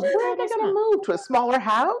 Oh, where are they gonna move to a smaller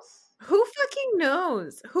house? Who fucking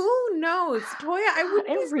knows? Who knows? Toya, I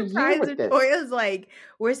wouldn't be surprised if Toya's like,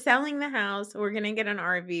 we're selling the house, we're gonna get an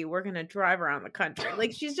RV, we're gonna drive around the country.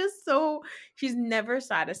 Like, she's never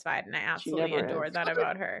satisfied, and I absolutely adore that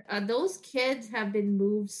about her. Those kids have been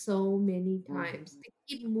moved so many times. They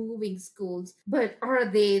keep moving schools, but are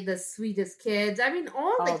they the sweetest kids? I mean,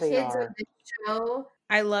 all the kids on the show.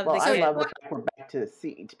 I love the kids. I love the fact we're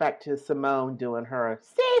back to Simone doing her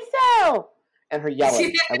Cecil and her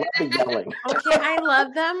yelling. I love the yelling. Okay, I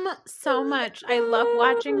love them so much. I love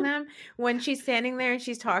watching them when she's standing there and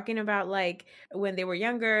she's talking about like when they were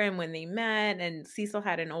younger and when they met, and Cecil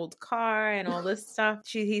had an old car and all this stuff.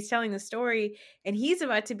 He's telling the story and he's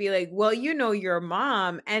about to be like, "Well, you know your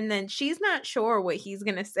mom," and then she's not sure what he's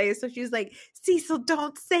gonna say, so she's like, "Cecil,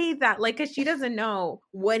 don't say that," like, because she doesn't know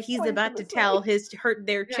what he's about to tell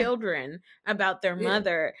their children about their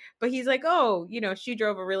mother. But he's like, "Oh, she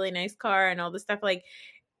drove a really nice car and all this stuff," like,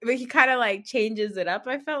 but he kind of like changes it up.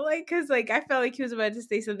 I felt like, because like I felt like he was about to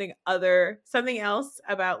say something else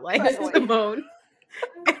about like Simone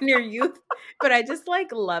and her youth. But I just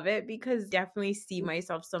like love it because definitely see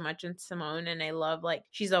myself so much in Simone, and I love like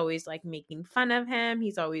she's always like making fun of him.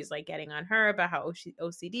 He's always like getting on her about how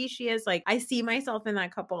OCD she is. Like, I see myself in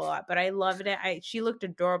that couple a lot, but I loved it. She looked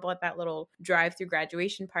adorable at that little drive-through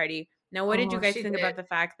graduation party. Now, what did you guys think about the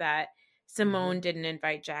fact that Simone didn't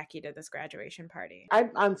invite Jackie to this graduation party?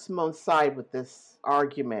 I'm on Simone's side with this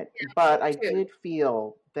argument, but I did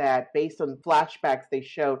feel that based on flashbacks they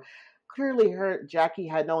showed, clearly Jackie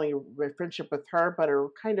had not only a friendship with her, but a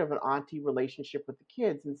kind of an auntie relationship with the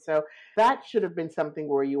kids. And so that should have been something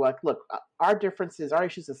where you like, look, our differences, our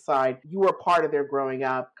issues aside, you were part of their growing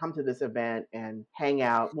up. Come to this event and hang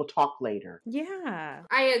out. We'll talk later. Yeah.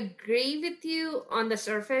 I agree with you on the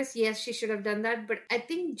surface. Yes, she should have done that. But I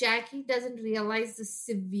think Jackie doesn't realize the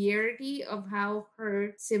severity of how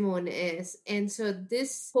hurt Simone is. And so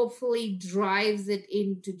this hopefully drives it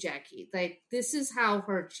into Jackie. Like, this is how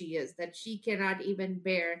hurt she is, that she cannot even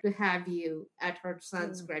bear to have you at her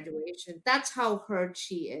son's graduation. That's how hurt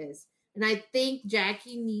she is. And I think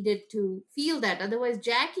Jackie needed to feel that. Otherwise,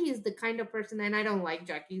 Jackie is the kind of person, and I don't like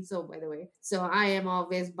Jackie, so by the way, so I am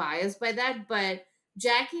always biased by that. But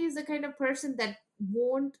Jackie is the kind of person that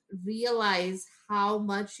won't realize how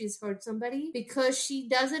much she's hurt somebody because she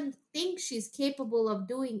doesn't think she's capable of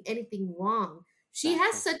doing anything wrong. She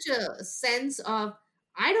has such a sense of,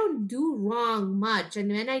 I don't do wrong much.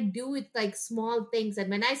 And when I do it, like small things, and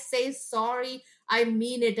when I say sorry, I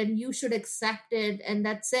mean it, and you should accept it, and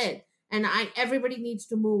that's it. And everybody needs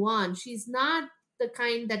to move on. She's not the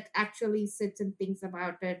kind that actually sits and thinks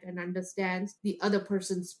about it and understands the other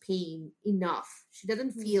person's pain enough. She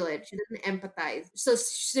doesn't feel it. She doesn't empathize. So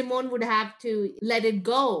Simone would have to let it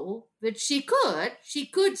go, which she could. She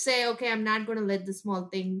could say, okay, I'm not going to let the small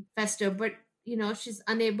thing fester, but she's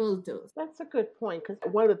unable to. That's a good point, because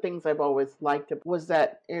one of the things I've always liked was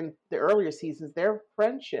that in the earlier seasons, their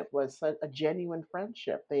friendship was a genuine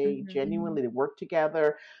friendship. They genuinely worked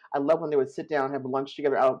together. I love when they would sit down and have lunch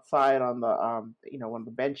together outside on the one of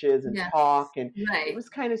the benches and talk, and it was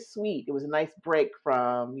kind of sweet. It was a nice break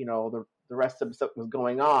from the rest of the stuff that was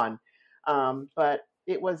going on, but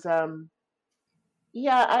it was.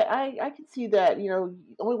 Yeah, I can see that, the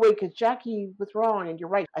only way, because Jackie was wrong, and you're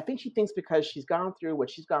right. I think she thinks because she's gone through what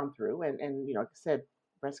she's gone through, and like I said,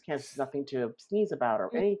 breast cancer is nothing to sneeze about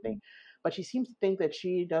or anything, but she seems to think that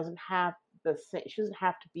she doesn't have she doesn't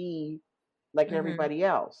have to be like everybody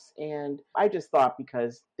else. And I just thought,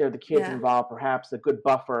 because there are the kids involved, perhaps a good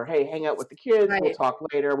buffer. Hey, hang out with the kids. We'll talk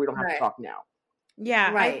later. We don't have to talk now.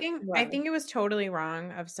 Yeah, I think it was totally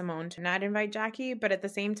wrong of Simone to not invite Jackie, but at the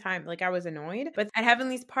same time, like, I was annoyed. But at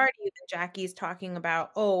Heavenly's party, when Jackie's talking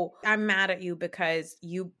about, oh, I'm mad at you because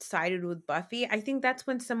you sided with Buffy, I think that's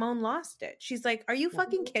when Simone lost it. She's like, are you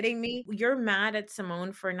fucking kidding me? You're mad at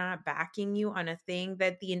Simone for not backing you on a thing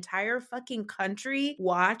that the entire fucking country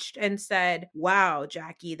watched and said, wow,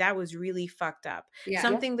 Jackie, that was really fucked up.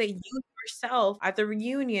 Something that you yourself at the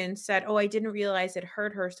reunion said, oh, I didn't realize it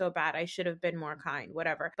hurt her so bad. I should have been more kind,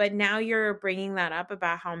 whatever. But now you're bringing that up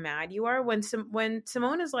about how mad you are when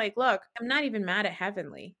Simone is like, look, I'm not even mad at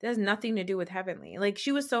Heavenly. It has nothing to do with Heavenly. Like,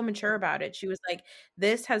 she was so mature about it. She was like,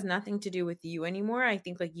 this has nothing to do with you anymore. I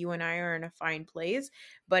think like you and I are in a fine place,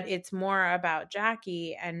 but it's more about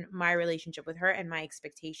Jackie and my relationship with her and my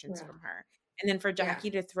expectations from her. And then for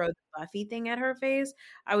Jackie to throw the Buffy thing at her face,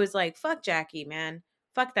 I was like, fuck Jackie, man.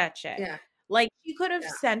 Fuck that shit. Yeah. Like, she could have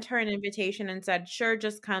sent her an invitation and said, sure,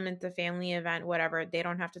 just come at the family event, whatever. They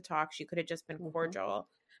don't have to talk. She could have just been cordial.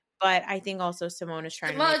 But I think also Simone is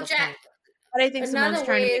trying to make a point. But I think Simone's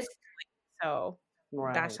trying to make a point. So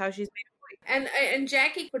that's how she's made a point. And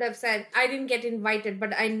Jackie could have said, I didn't get invited,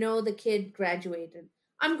 but I know the kid graduated.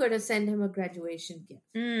 I'm going to send him a graduation gift.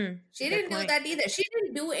 She didn't do that either. She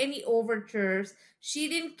didn't do any overtures. She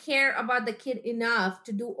didn't care about the kid enough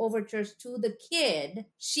to do overtures to the kid.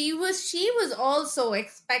 She was also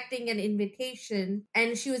expecting an invitation,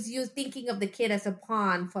 and she was thinking of the kid as a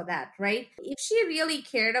pawn for that, right? If she really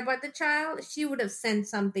cared about the child, she would have sent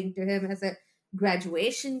something to him as a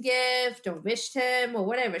graduation gift or wished him or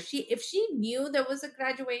whatever. If she knew there was a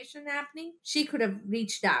graduation happening, she could have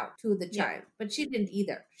reached out to the child, but she didn't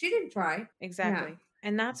either. She didn't try. Exactly.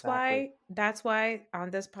 And that's why on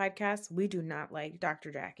this podcast we do not like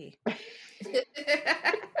Dr. Jackie.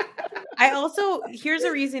 I also, here's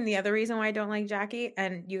a reason, the other reason why I don't like Jackie,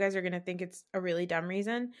 and you guys are going to think it's a really dumb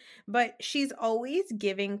reason, but she's always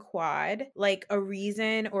giving Quad like a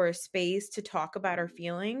reason or a space to talk about her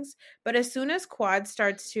feelings. But as soon as Quad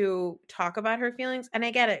starts to talk about her feelings, and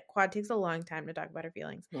I get it, Quad takes a long time to talk about her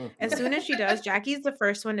feelings. As soon as she does, Jackie's the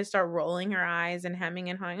first one to start rolling her eyes and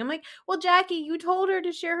hemming and hawing. I'm like, well, Jackie, you told her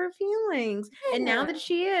to share her feelings. And now that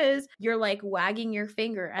she is, you're like wagging your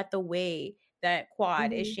finger at the way that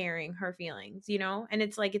Quad is sharing her feelings, and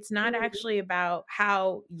it's like, it's not actually about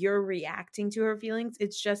how you're reacting to her feelings.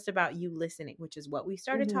 It's just about you listening, which is what we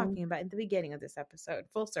started talking about at the beginning of this episode.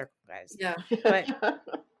 Full circle, guys. Yeah. But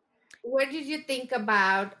what did you think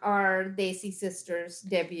about our Desi sisters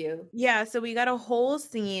debut? Yeah, so we got a whole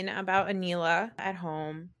scene about Anila at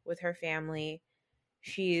home with her family.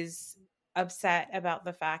 She's upset about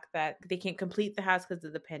the fact that they can't complete the house because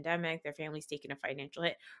of the pandemic. Their family's taking a financial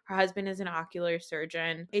hit. Her husband is an ocular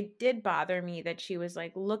surgeon. It did bother me that she was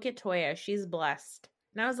like, look at Toya, she's blessed.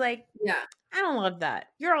 And I was like, I don't love that.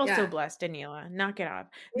 You're also blessed, Anila. Knock it off.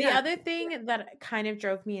 The other thing that kind of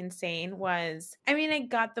drove me insane was, I mean, I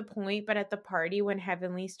got the point, but at the party when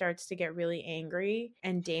Heavenly starts to get really angry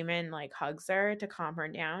and Damon like hugs her to calm her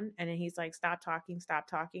down, and then he's like, stop talking.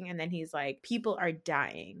 And then he's like, people are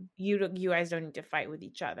dying. You guys don't need to fight with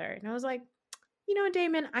each other. And I was like,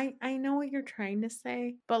 Damon, I know what you're trying to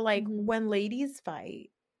say, but like when ladies fight,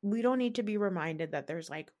 we don't need to be reminded that there's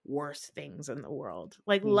like worse things in the world.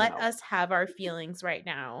 Like, let No. us have our feelings right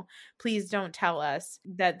now. Please don't tell us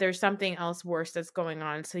that there's something else worse that's going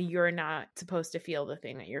on, so you're not supposed to feel the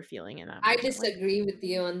thing that you're feeling in that I moment. Like, disagree with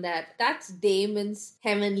you on that. That's Damon's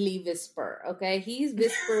heavenly whisper, okay? He's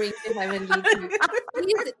whispering to heavenly people.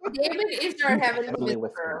 Damon is our heavenly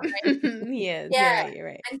whisperer, right? he is. Yeah. You're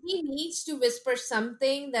right. And he needs to whisper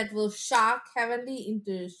something that will shock heavenly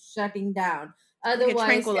into shutting down. Otherwise,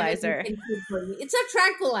 tranquilizer. Heavenly can keep going. It's a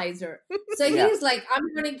tranquilizer. So Yeah. he's like,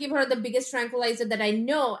 I'm going to give her the biggest tranquilizer that I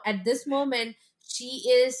know at this moment she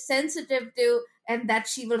is sensitive to and that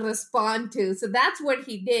she will respond to. So that's what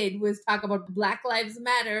he did, was talk about Black Lives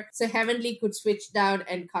Matter so Heavenly could switch down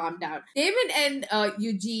and calm down. David and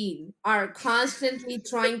Eugene are constantly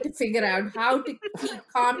trying to figure out how to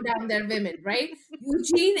calm down their women, right?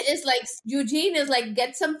 Eugene is like,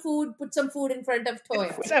 get some food, put some food in front of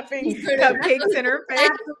Toya. Stuffing cupcakes in her face.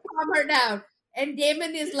 To calm her down. And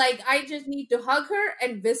Damon is like, I just need to hug her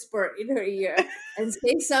and whisper in her ear and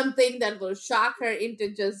say something that will shock her into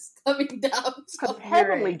just coming down. So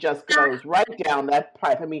Heavenly just goes right down that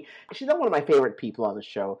pipe. I mean, she's not one of my favorite people on the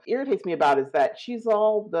show. Irritates me about is that she's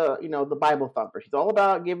all the Bible thumper. She's all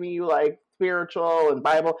about giving you like spiritual and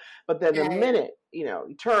Bible, but then the minute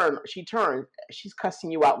she turns, she's cussing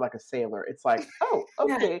you out like a sailor. It's like, oh,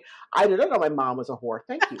 okay, I didn't know my mom was a whore.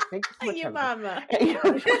 Thank you so much, your mama.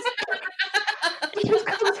 And, she just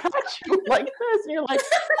comes at you like this, and you're like,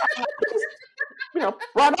 I just,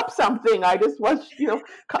 brought up something. I just was,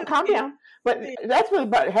 calm down. But that's what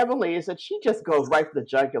about Heavenly is that she just goes right to the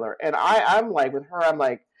jugular, and I'm like with her, I'm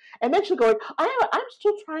like. And then she'll go, I'm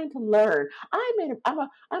still trying to learn. And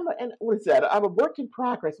what is that? I'm a work in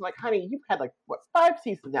progress. I'm like, honey, you've had like, 5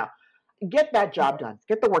 seasons now. Get that job done.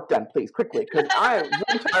 Get the work done, please, quickly. Because I'm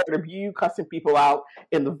really tired of you cussing people out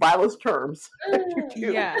in the vilest terms.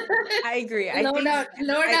 Yeah, I agree.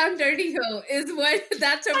 Lower down dirty hoe is what,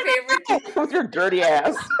 that's her favorite. With your dirty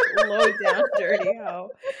ass. Low down dirty hoe.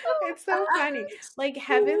 It's so funny. Like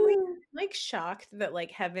Heavenly, like shocked that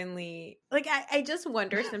like Heavenly, like I just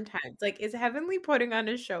wonder sometimes, like, is Heavenly putting on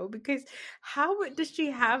a show? Because how does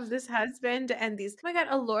she have this husband and these? Oh my God,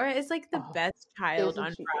 Alora is like the best child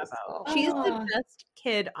on Bravo. She's the best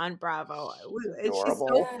kid on Bravo. She's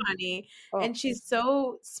so funny and she's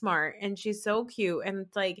so smart and she's so cute. And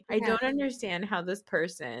it's like, I don't understand how this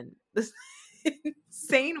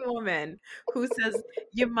insane woman who says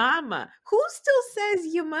your mama, who still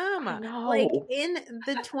says your mama, like in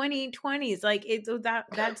the 2020s, like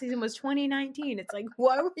that season was 2019. It's like,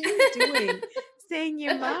 what were you doing saying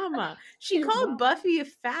your mama? She called Buffy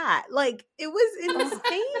fat. Like, it was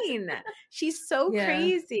insane. She's so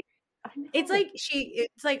crazy. It's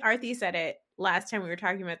like Arthi said it last time we were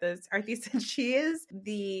talking about this. Arthi said she is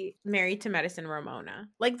the Married to Medicine Ramona.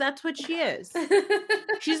 Like, that's what she is.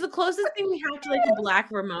 She's the closest thing we have to like a Black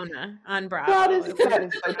Ramona on Bravo. That is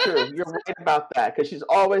so true. You're right about that, because she's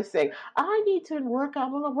always saying, I need to work.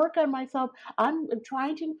 I'm going to work on myself. I'm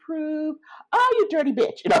trying to improve. Oh, you dirty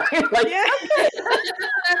bitch. Like,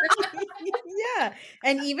 yeah.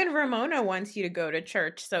 And even Ramona wants you to go to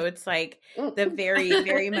church. So it's like the very,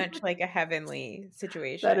 very much like a Heavenly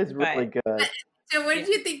situation. That is really good. So what did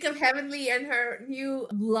you think of Heavenly and her new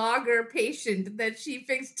vlogger patient that she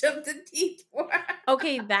fixed up the teeth for?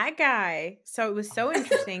 Okay, that guy. So it was so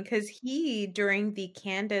interesting because during the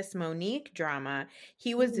Candace Monique drama,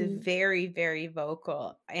 he was very, very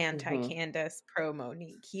vocal anti-Candace, pro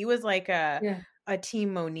Monique. He was like a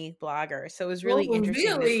Team Monique blogger. So it was really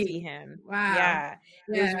interesting to see him. Wow. Yeah.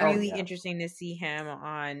 It was really interesting to see him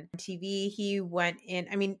on TV. He went in,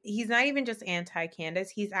 I mean, he's not even just anti-Candace,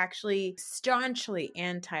 he's actually staunchly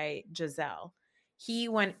anti-Giselle. He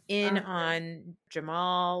went in on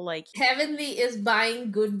Jamal. Like, Heavenly is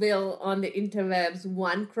buying goodwill on the interwebs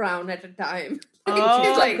 1 crown at a time.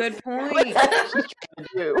 Oh, like, good point.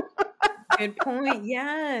 Good point.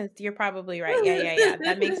 Yes, you're probably right. Yeah.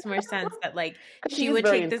 That makes more sense. That like she would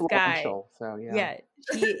take this guy. So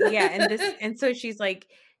and so she's like,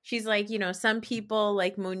 some people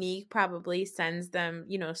like Monique probably sends them,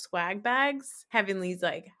 swag bags. Heavenly's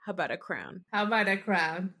like, how about a crown? How about a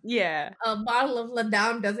crown? Yeah. A bottle of La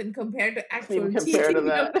Dame doesn't compare to actual compare to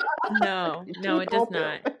that. No, it does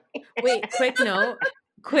not. Wait,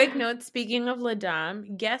 quick note, speaking of La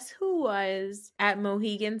Dame, guess who was at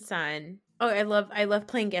Mohegan Sun? Oh, I love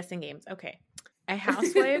playing guessing games. Okay. A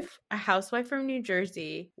housewife from New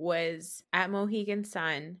Jersey was at Mohegan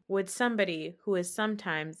Sun with somebody who is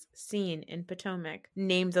sometimes seen in Potomac.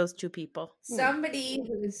 Name those 2 people. Somebody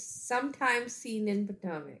who is sometimes seen in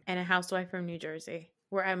Potomac. And a housewife from New Jersey.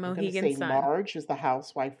 We're at Mohegan Sun. Marge was the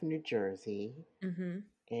housewife from New Jersey. Mm-hmm.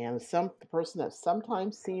 And the person that's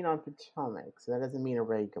sometimes seen on Potomac, so that doesn't mean a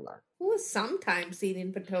regular. Who was sometimes seen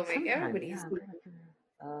in Potomac? Sometimes, Everybody's yeah. seen.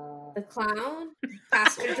 The clown,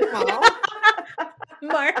 Pastor Jamal.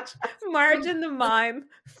 Marge and the mime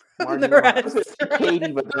from Marge the and I was going to say restaurant.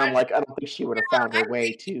 Katie, but then I'm like, I don't think she would have found her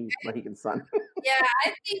way to Mohegan Sun. Yeah,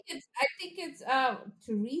 I think it's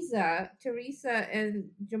Teresa and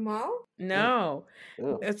Jamal. No.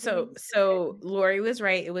 Ugh. So Lori was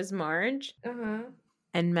right. It was Marge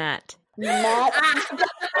and Matt. Matt.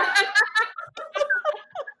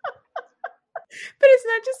 But it's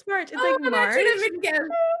not just Marge. It's like that Marge. should have been guessed.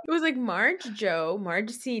 It was like Marge, Joe, Marge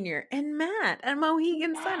Sr., and Matt at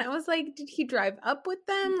Mohegan Sun. I was like, did he drive up with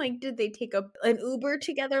them? Like, did they take an Uber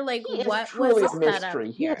together? Like, He what is truly was a the setup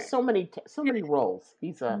mystery. He here? has so many roles.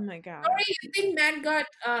 He's Oh a my god! Sorry, you think Matt got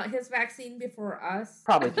his vaccine before us?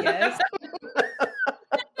 probably Yes.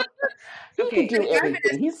 He Okay. can do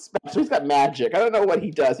everything. He's special. He's got magic. I don't know what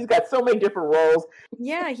he does. He's got so many different roles.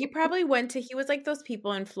 Yeah, he probably he was like those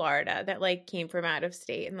people in Florida that like came from out of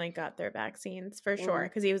state and like got their vaccines for sure.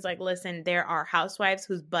 Because he was like, listen, there are housewives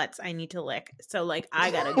whose butts I need to lick. So like,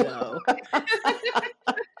 I gotta go.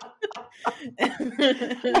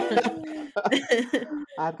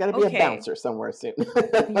 I've got to be Okay. a bouncer somewhere soon.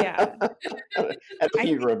 Yeah. At a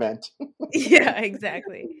funeral event. Yeah,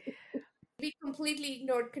 exactly. We completely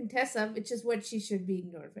ignored Contessa, which is what she should be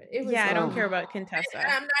ignored for. It was Yeah, I don't Oh. care about Contessa. And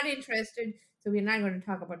I'm not interested, so we're not going to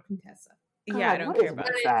talk about Contessa. Yeah, I don't what care is about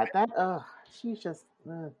with it. that. She's just.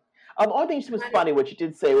 The only thing she was funny, what she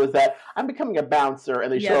did say was that I'm becoming a bouncer,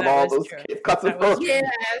 and they Yeah, showed that all was those true. kids cussing That was for true. Yeah,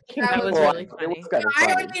 That was really funny. It was kind of I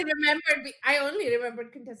funny. only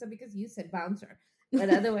remembered Contessa because you said bouncer, but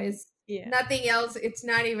otherwise, Yeah. nothing else. It's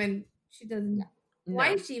not even. She doesn't. No.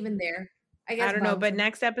 Why is she even there? I guess I don't know, but bouncer.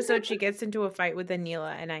 next episode she gets into a fight with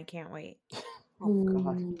Anila, and I can't wait. Oh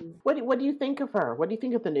God! Ooh. What do you think of her? What do you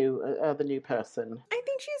think of the new person? I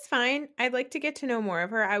think she's fine. I'd like to get to know more of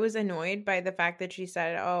her. I was annoyed by the fact that she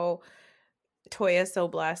said, "Oh, Toya's so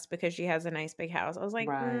blessed because she has a nice big house." I was like,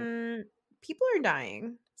 Right. people are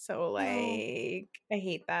dying. So like, I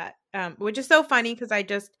hate that. Which is so funny because I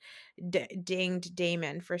just dinged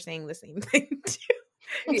Damon for saying the same thing to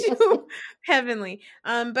Heavenly.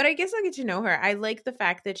 But I guess I'll get to know her. I like the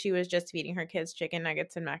fact that she was just feeding her kids chicken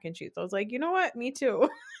nuggets and mac and cheese. I was like, you know what? Me too.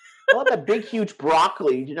 I love that big, huge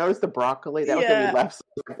broccoli. Did you notice the broccoli? That was when we left.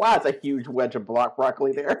 So wow, it's a huge wedge of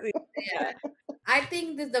broccoli there. Yeah, I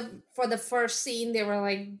think that for the first scene they were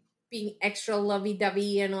like being extra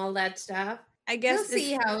lovey-dovey and all that stuff. I guess We'll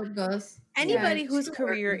see how it goes. Anybody Yeah, whose sure.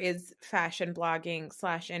 career is fashion blogging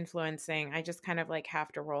 / influencing, I just kind of like have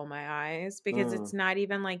to roll my eyes because it's not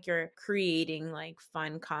even like you're creating like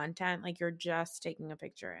fun content. Like you're just taking a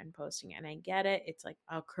picture and posting it. And I get it. It's like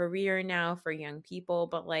a career now for young people,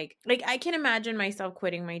 but like I can imagine myself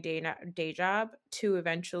quitting my day job to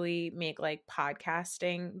eventually make like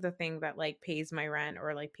podcasting the thing that like pays my rent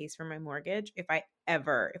or like pays for my mortgage. If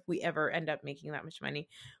we ever end up making that much money,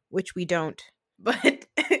 which we don't, but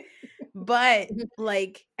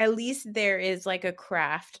like at least there is like a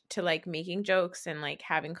craft to like making jokes and like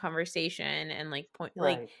having conversation and like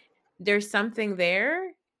like there's something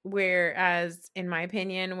there. Whereas in my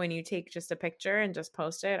opinion, when you take just a picture and just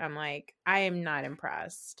post it, I'm like, I am not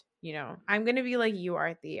impressed. You know, I'm gonna be like you,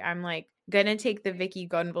 Arthi. I'm like gonna take the Vicky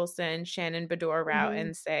Gunvalson, Shannon Beador route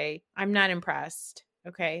and say, I'm not impressed.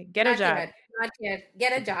 Okay, get a job. Not yet.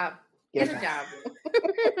 Get a job. Get a job.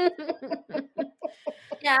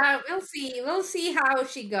 Yeah, we'll see. We'll see how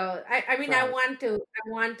she goes. I mean, I want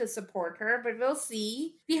to support her, but we'll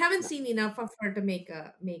see. We haven't seen enough of her to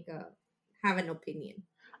have an opinion.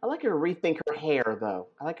 I like her to rethink her hair, though.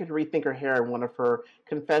 I like her to rethink her hair in one of her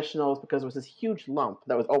confessionals because there was this huge lump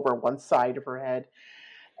that was over one side of her head.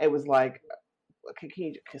 It was like, can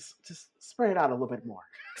you just spread it out a little bit more?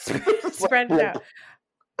 Spread it out.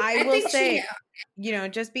 I will say, you know,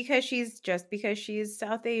 just because she's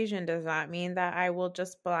South Asian does not mean that I will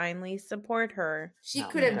just blindly support her. She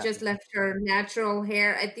could have just left her natural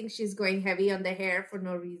hair. I think she's going heavy on the hair for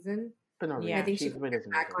no reason. For no reason. Yeah. I think she's back on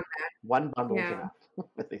that. One bundle is enough,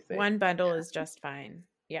 as they say. One bundle is just fine.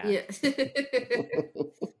 Yeah.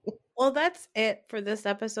 Well, that's it for this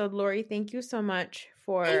episode. Lori, thank you so much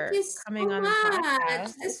for coming on the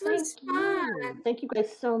podcast. This was fun. Thank you guys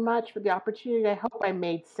so much for the opportunity. I hope I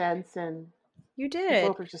made sense, and you did. You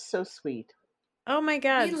both are just so sweet. Oh my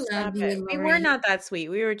God, we stop love it. You, we were not that sweet.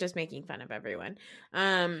 We were just making fun of everyone.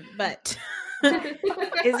 But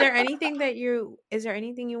Is there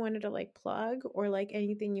anything you wanted to like plug, or like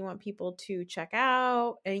anything you want people to check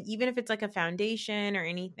out? And even if it's like a foundation or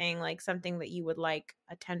anything, like something that you would like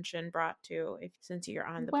attention brought to, if since you're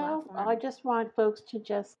on the Well, I platform. just want folks to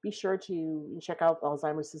just be sure to check out the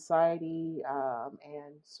Alzheimer's Society,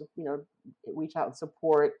 and so, reach out and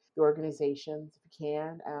support the organizations if you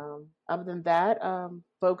can. Other than that,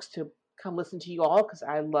 folks, to come listen to you all, because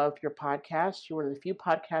I love your podcast. You're one of the few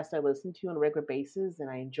podcasts I listen to on a regular basis, and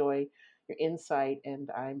I enjoy your insight.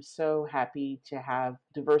 And I'm so happy to have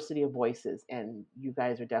diversity of voices, and you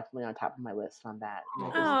guys are definitely on top of my list on that. And I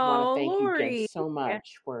just want to Oh, thank you again Lori. so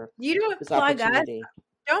much for You don't this plug us. opportunity.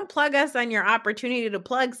 Don't plug us on your opportunity to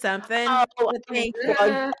plug something. Oh, But thank you.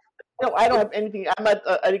 no, I don't have anything. I'm not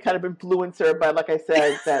any kind of influencer, but like I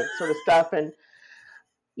said, that sort of stuff. And,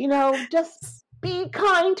 just be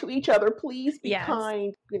kind to each other. Please be Yes.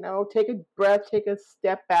 kind. Take a breath, take a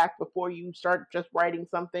step back before you start just writing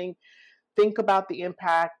something. Think about the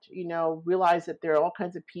impact, realize that there are all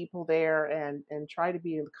kinds of people there, and try to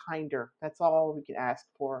be kinder. That's all we can ask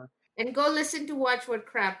for. And go listen to Watch What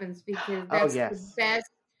Crappens, because Oh, that's the yes. best.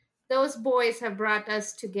 Those boys have brought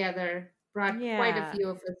us together, brought quite a Yeah. few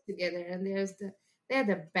of us together, and they're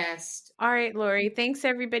the best. All right, Lori. Thanks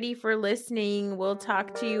everybody for listening. We'll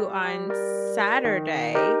talk to you on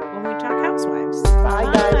Saturday when we talk Housewives.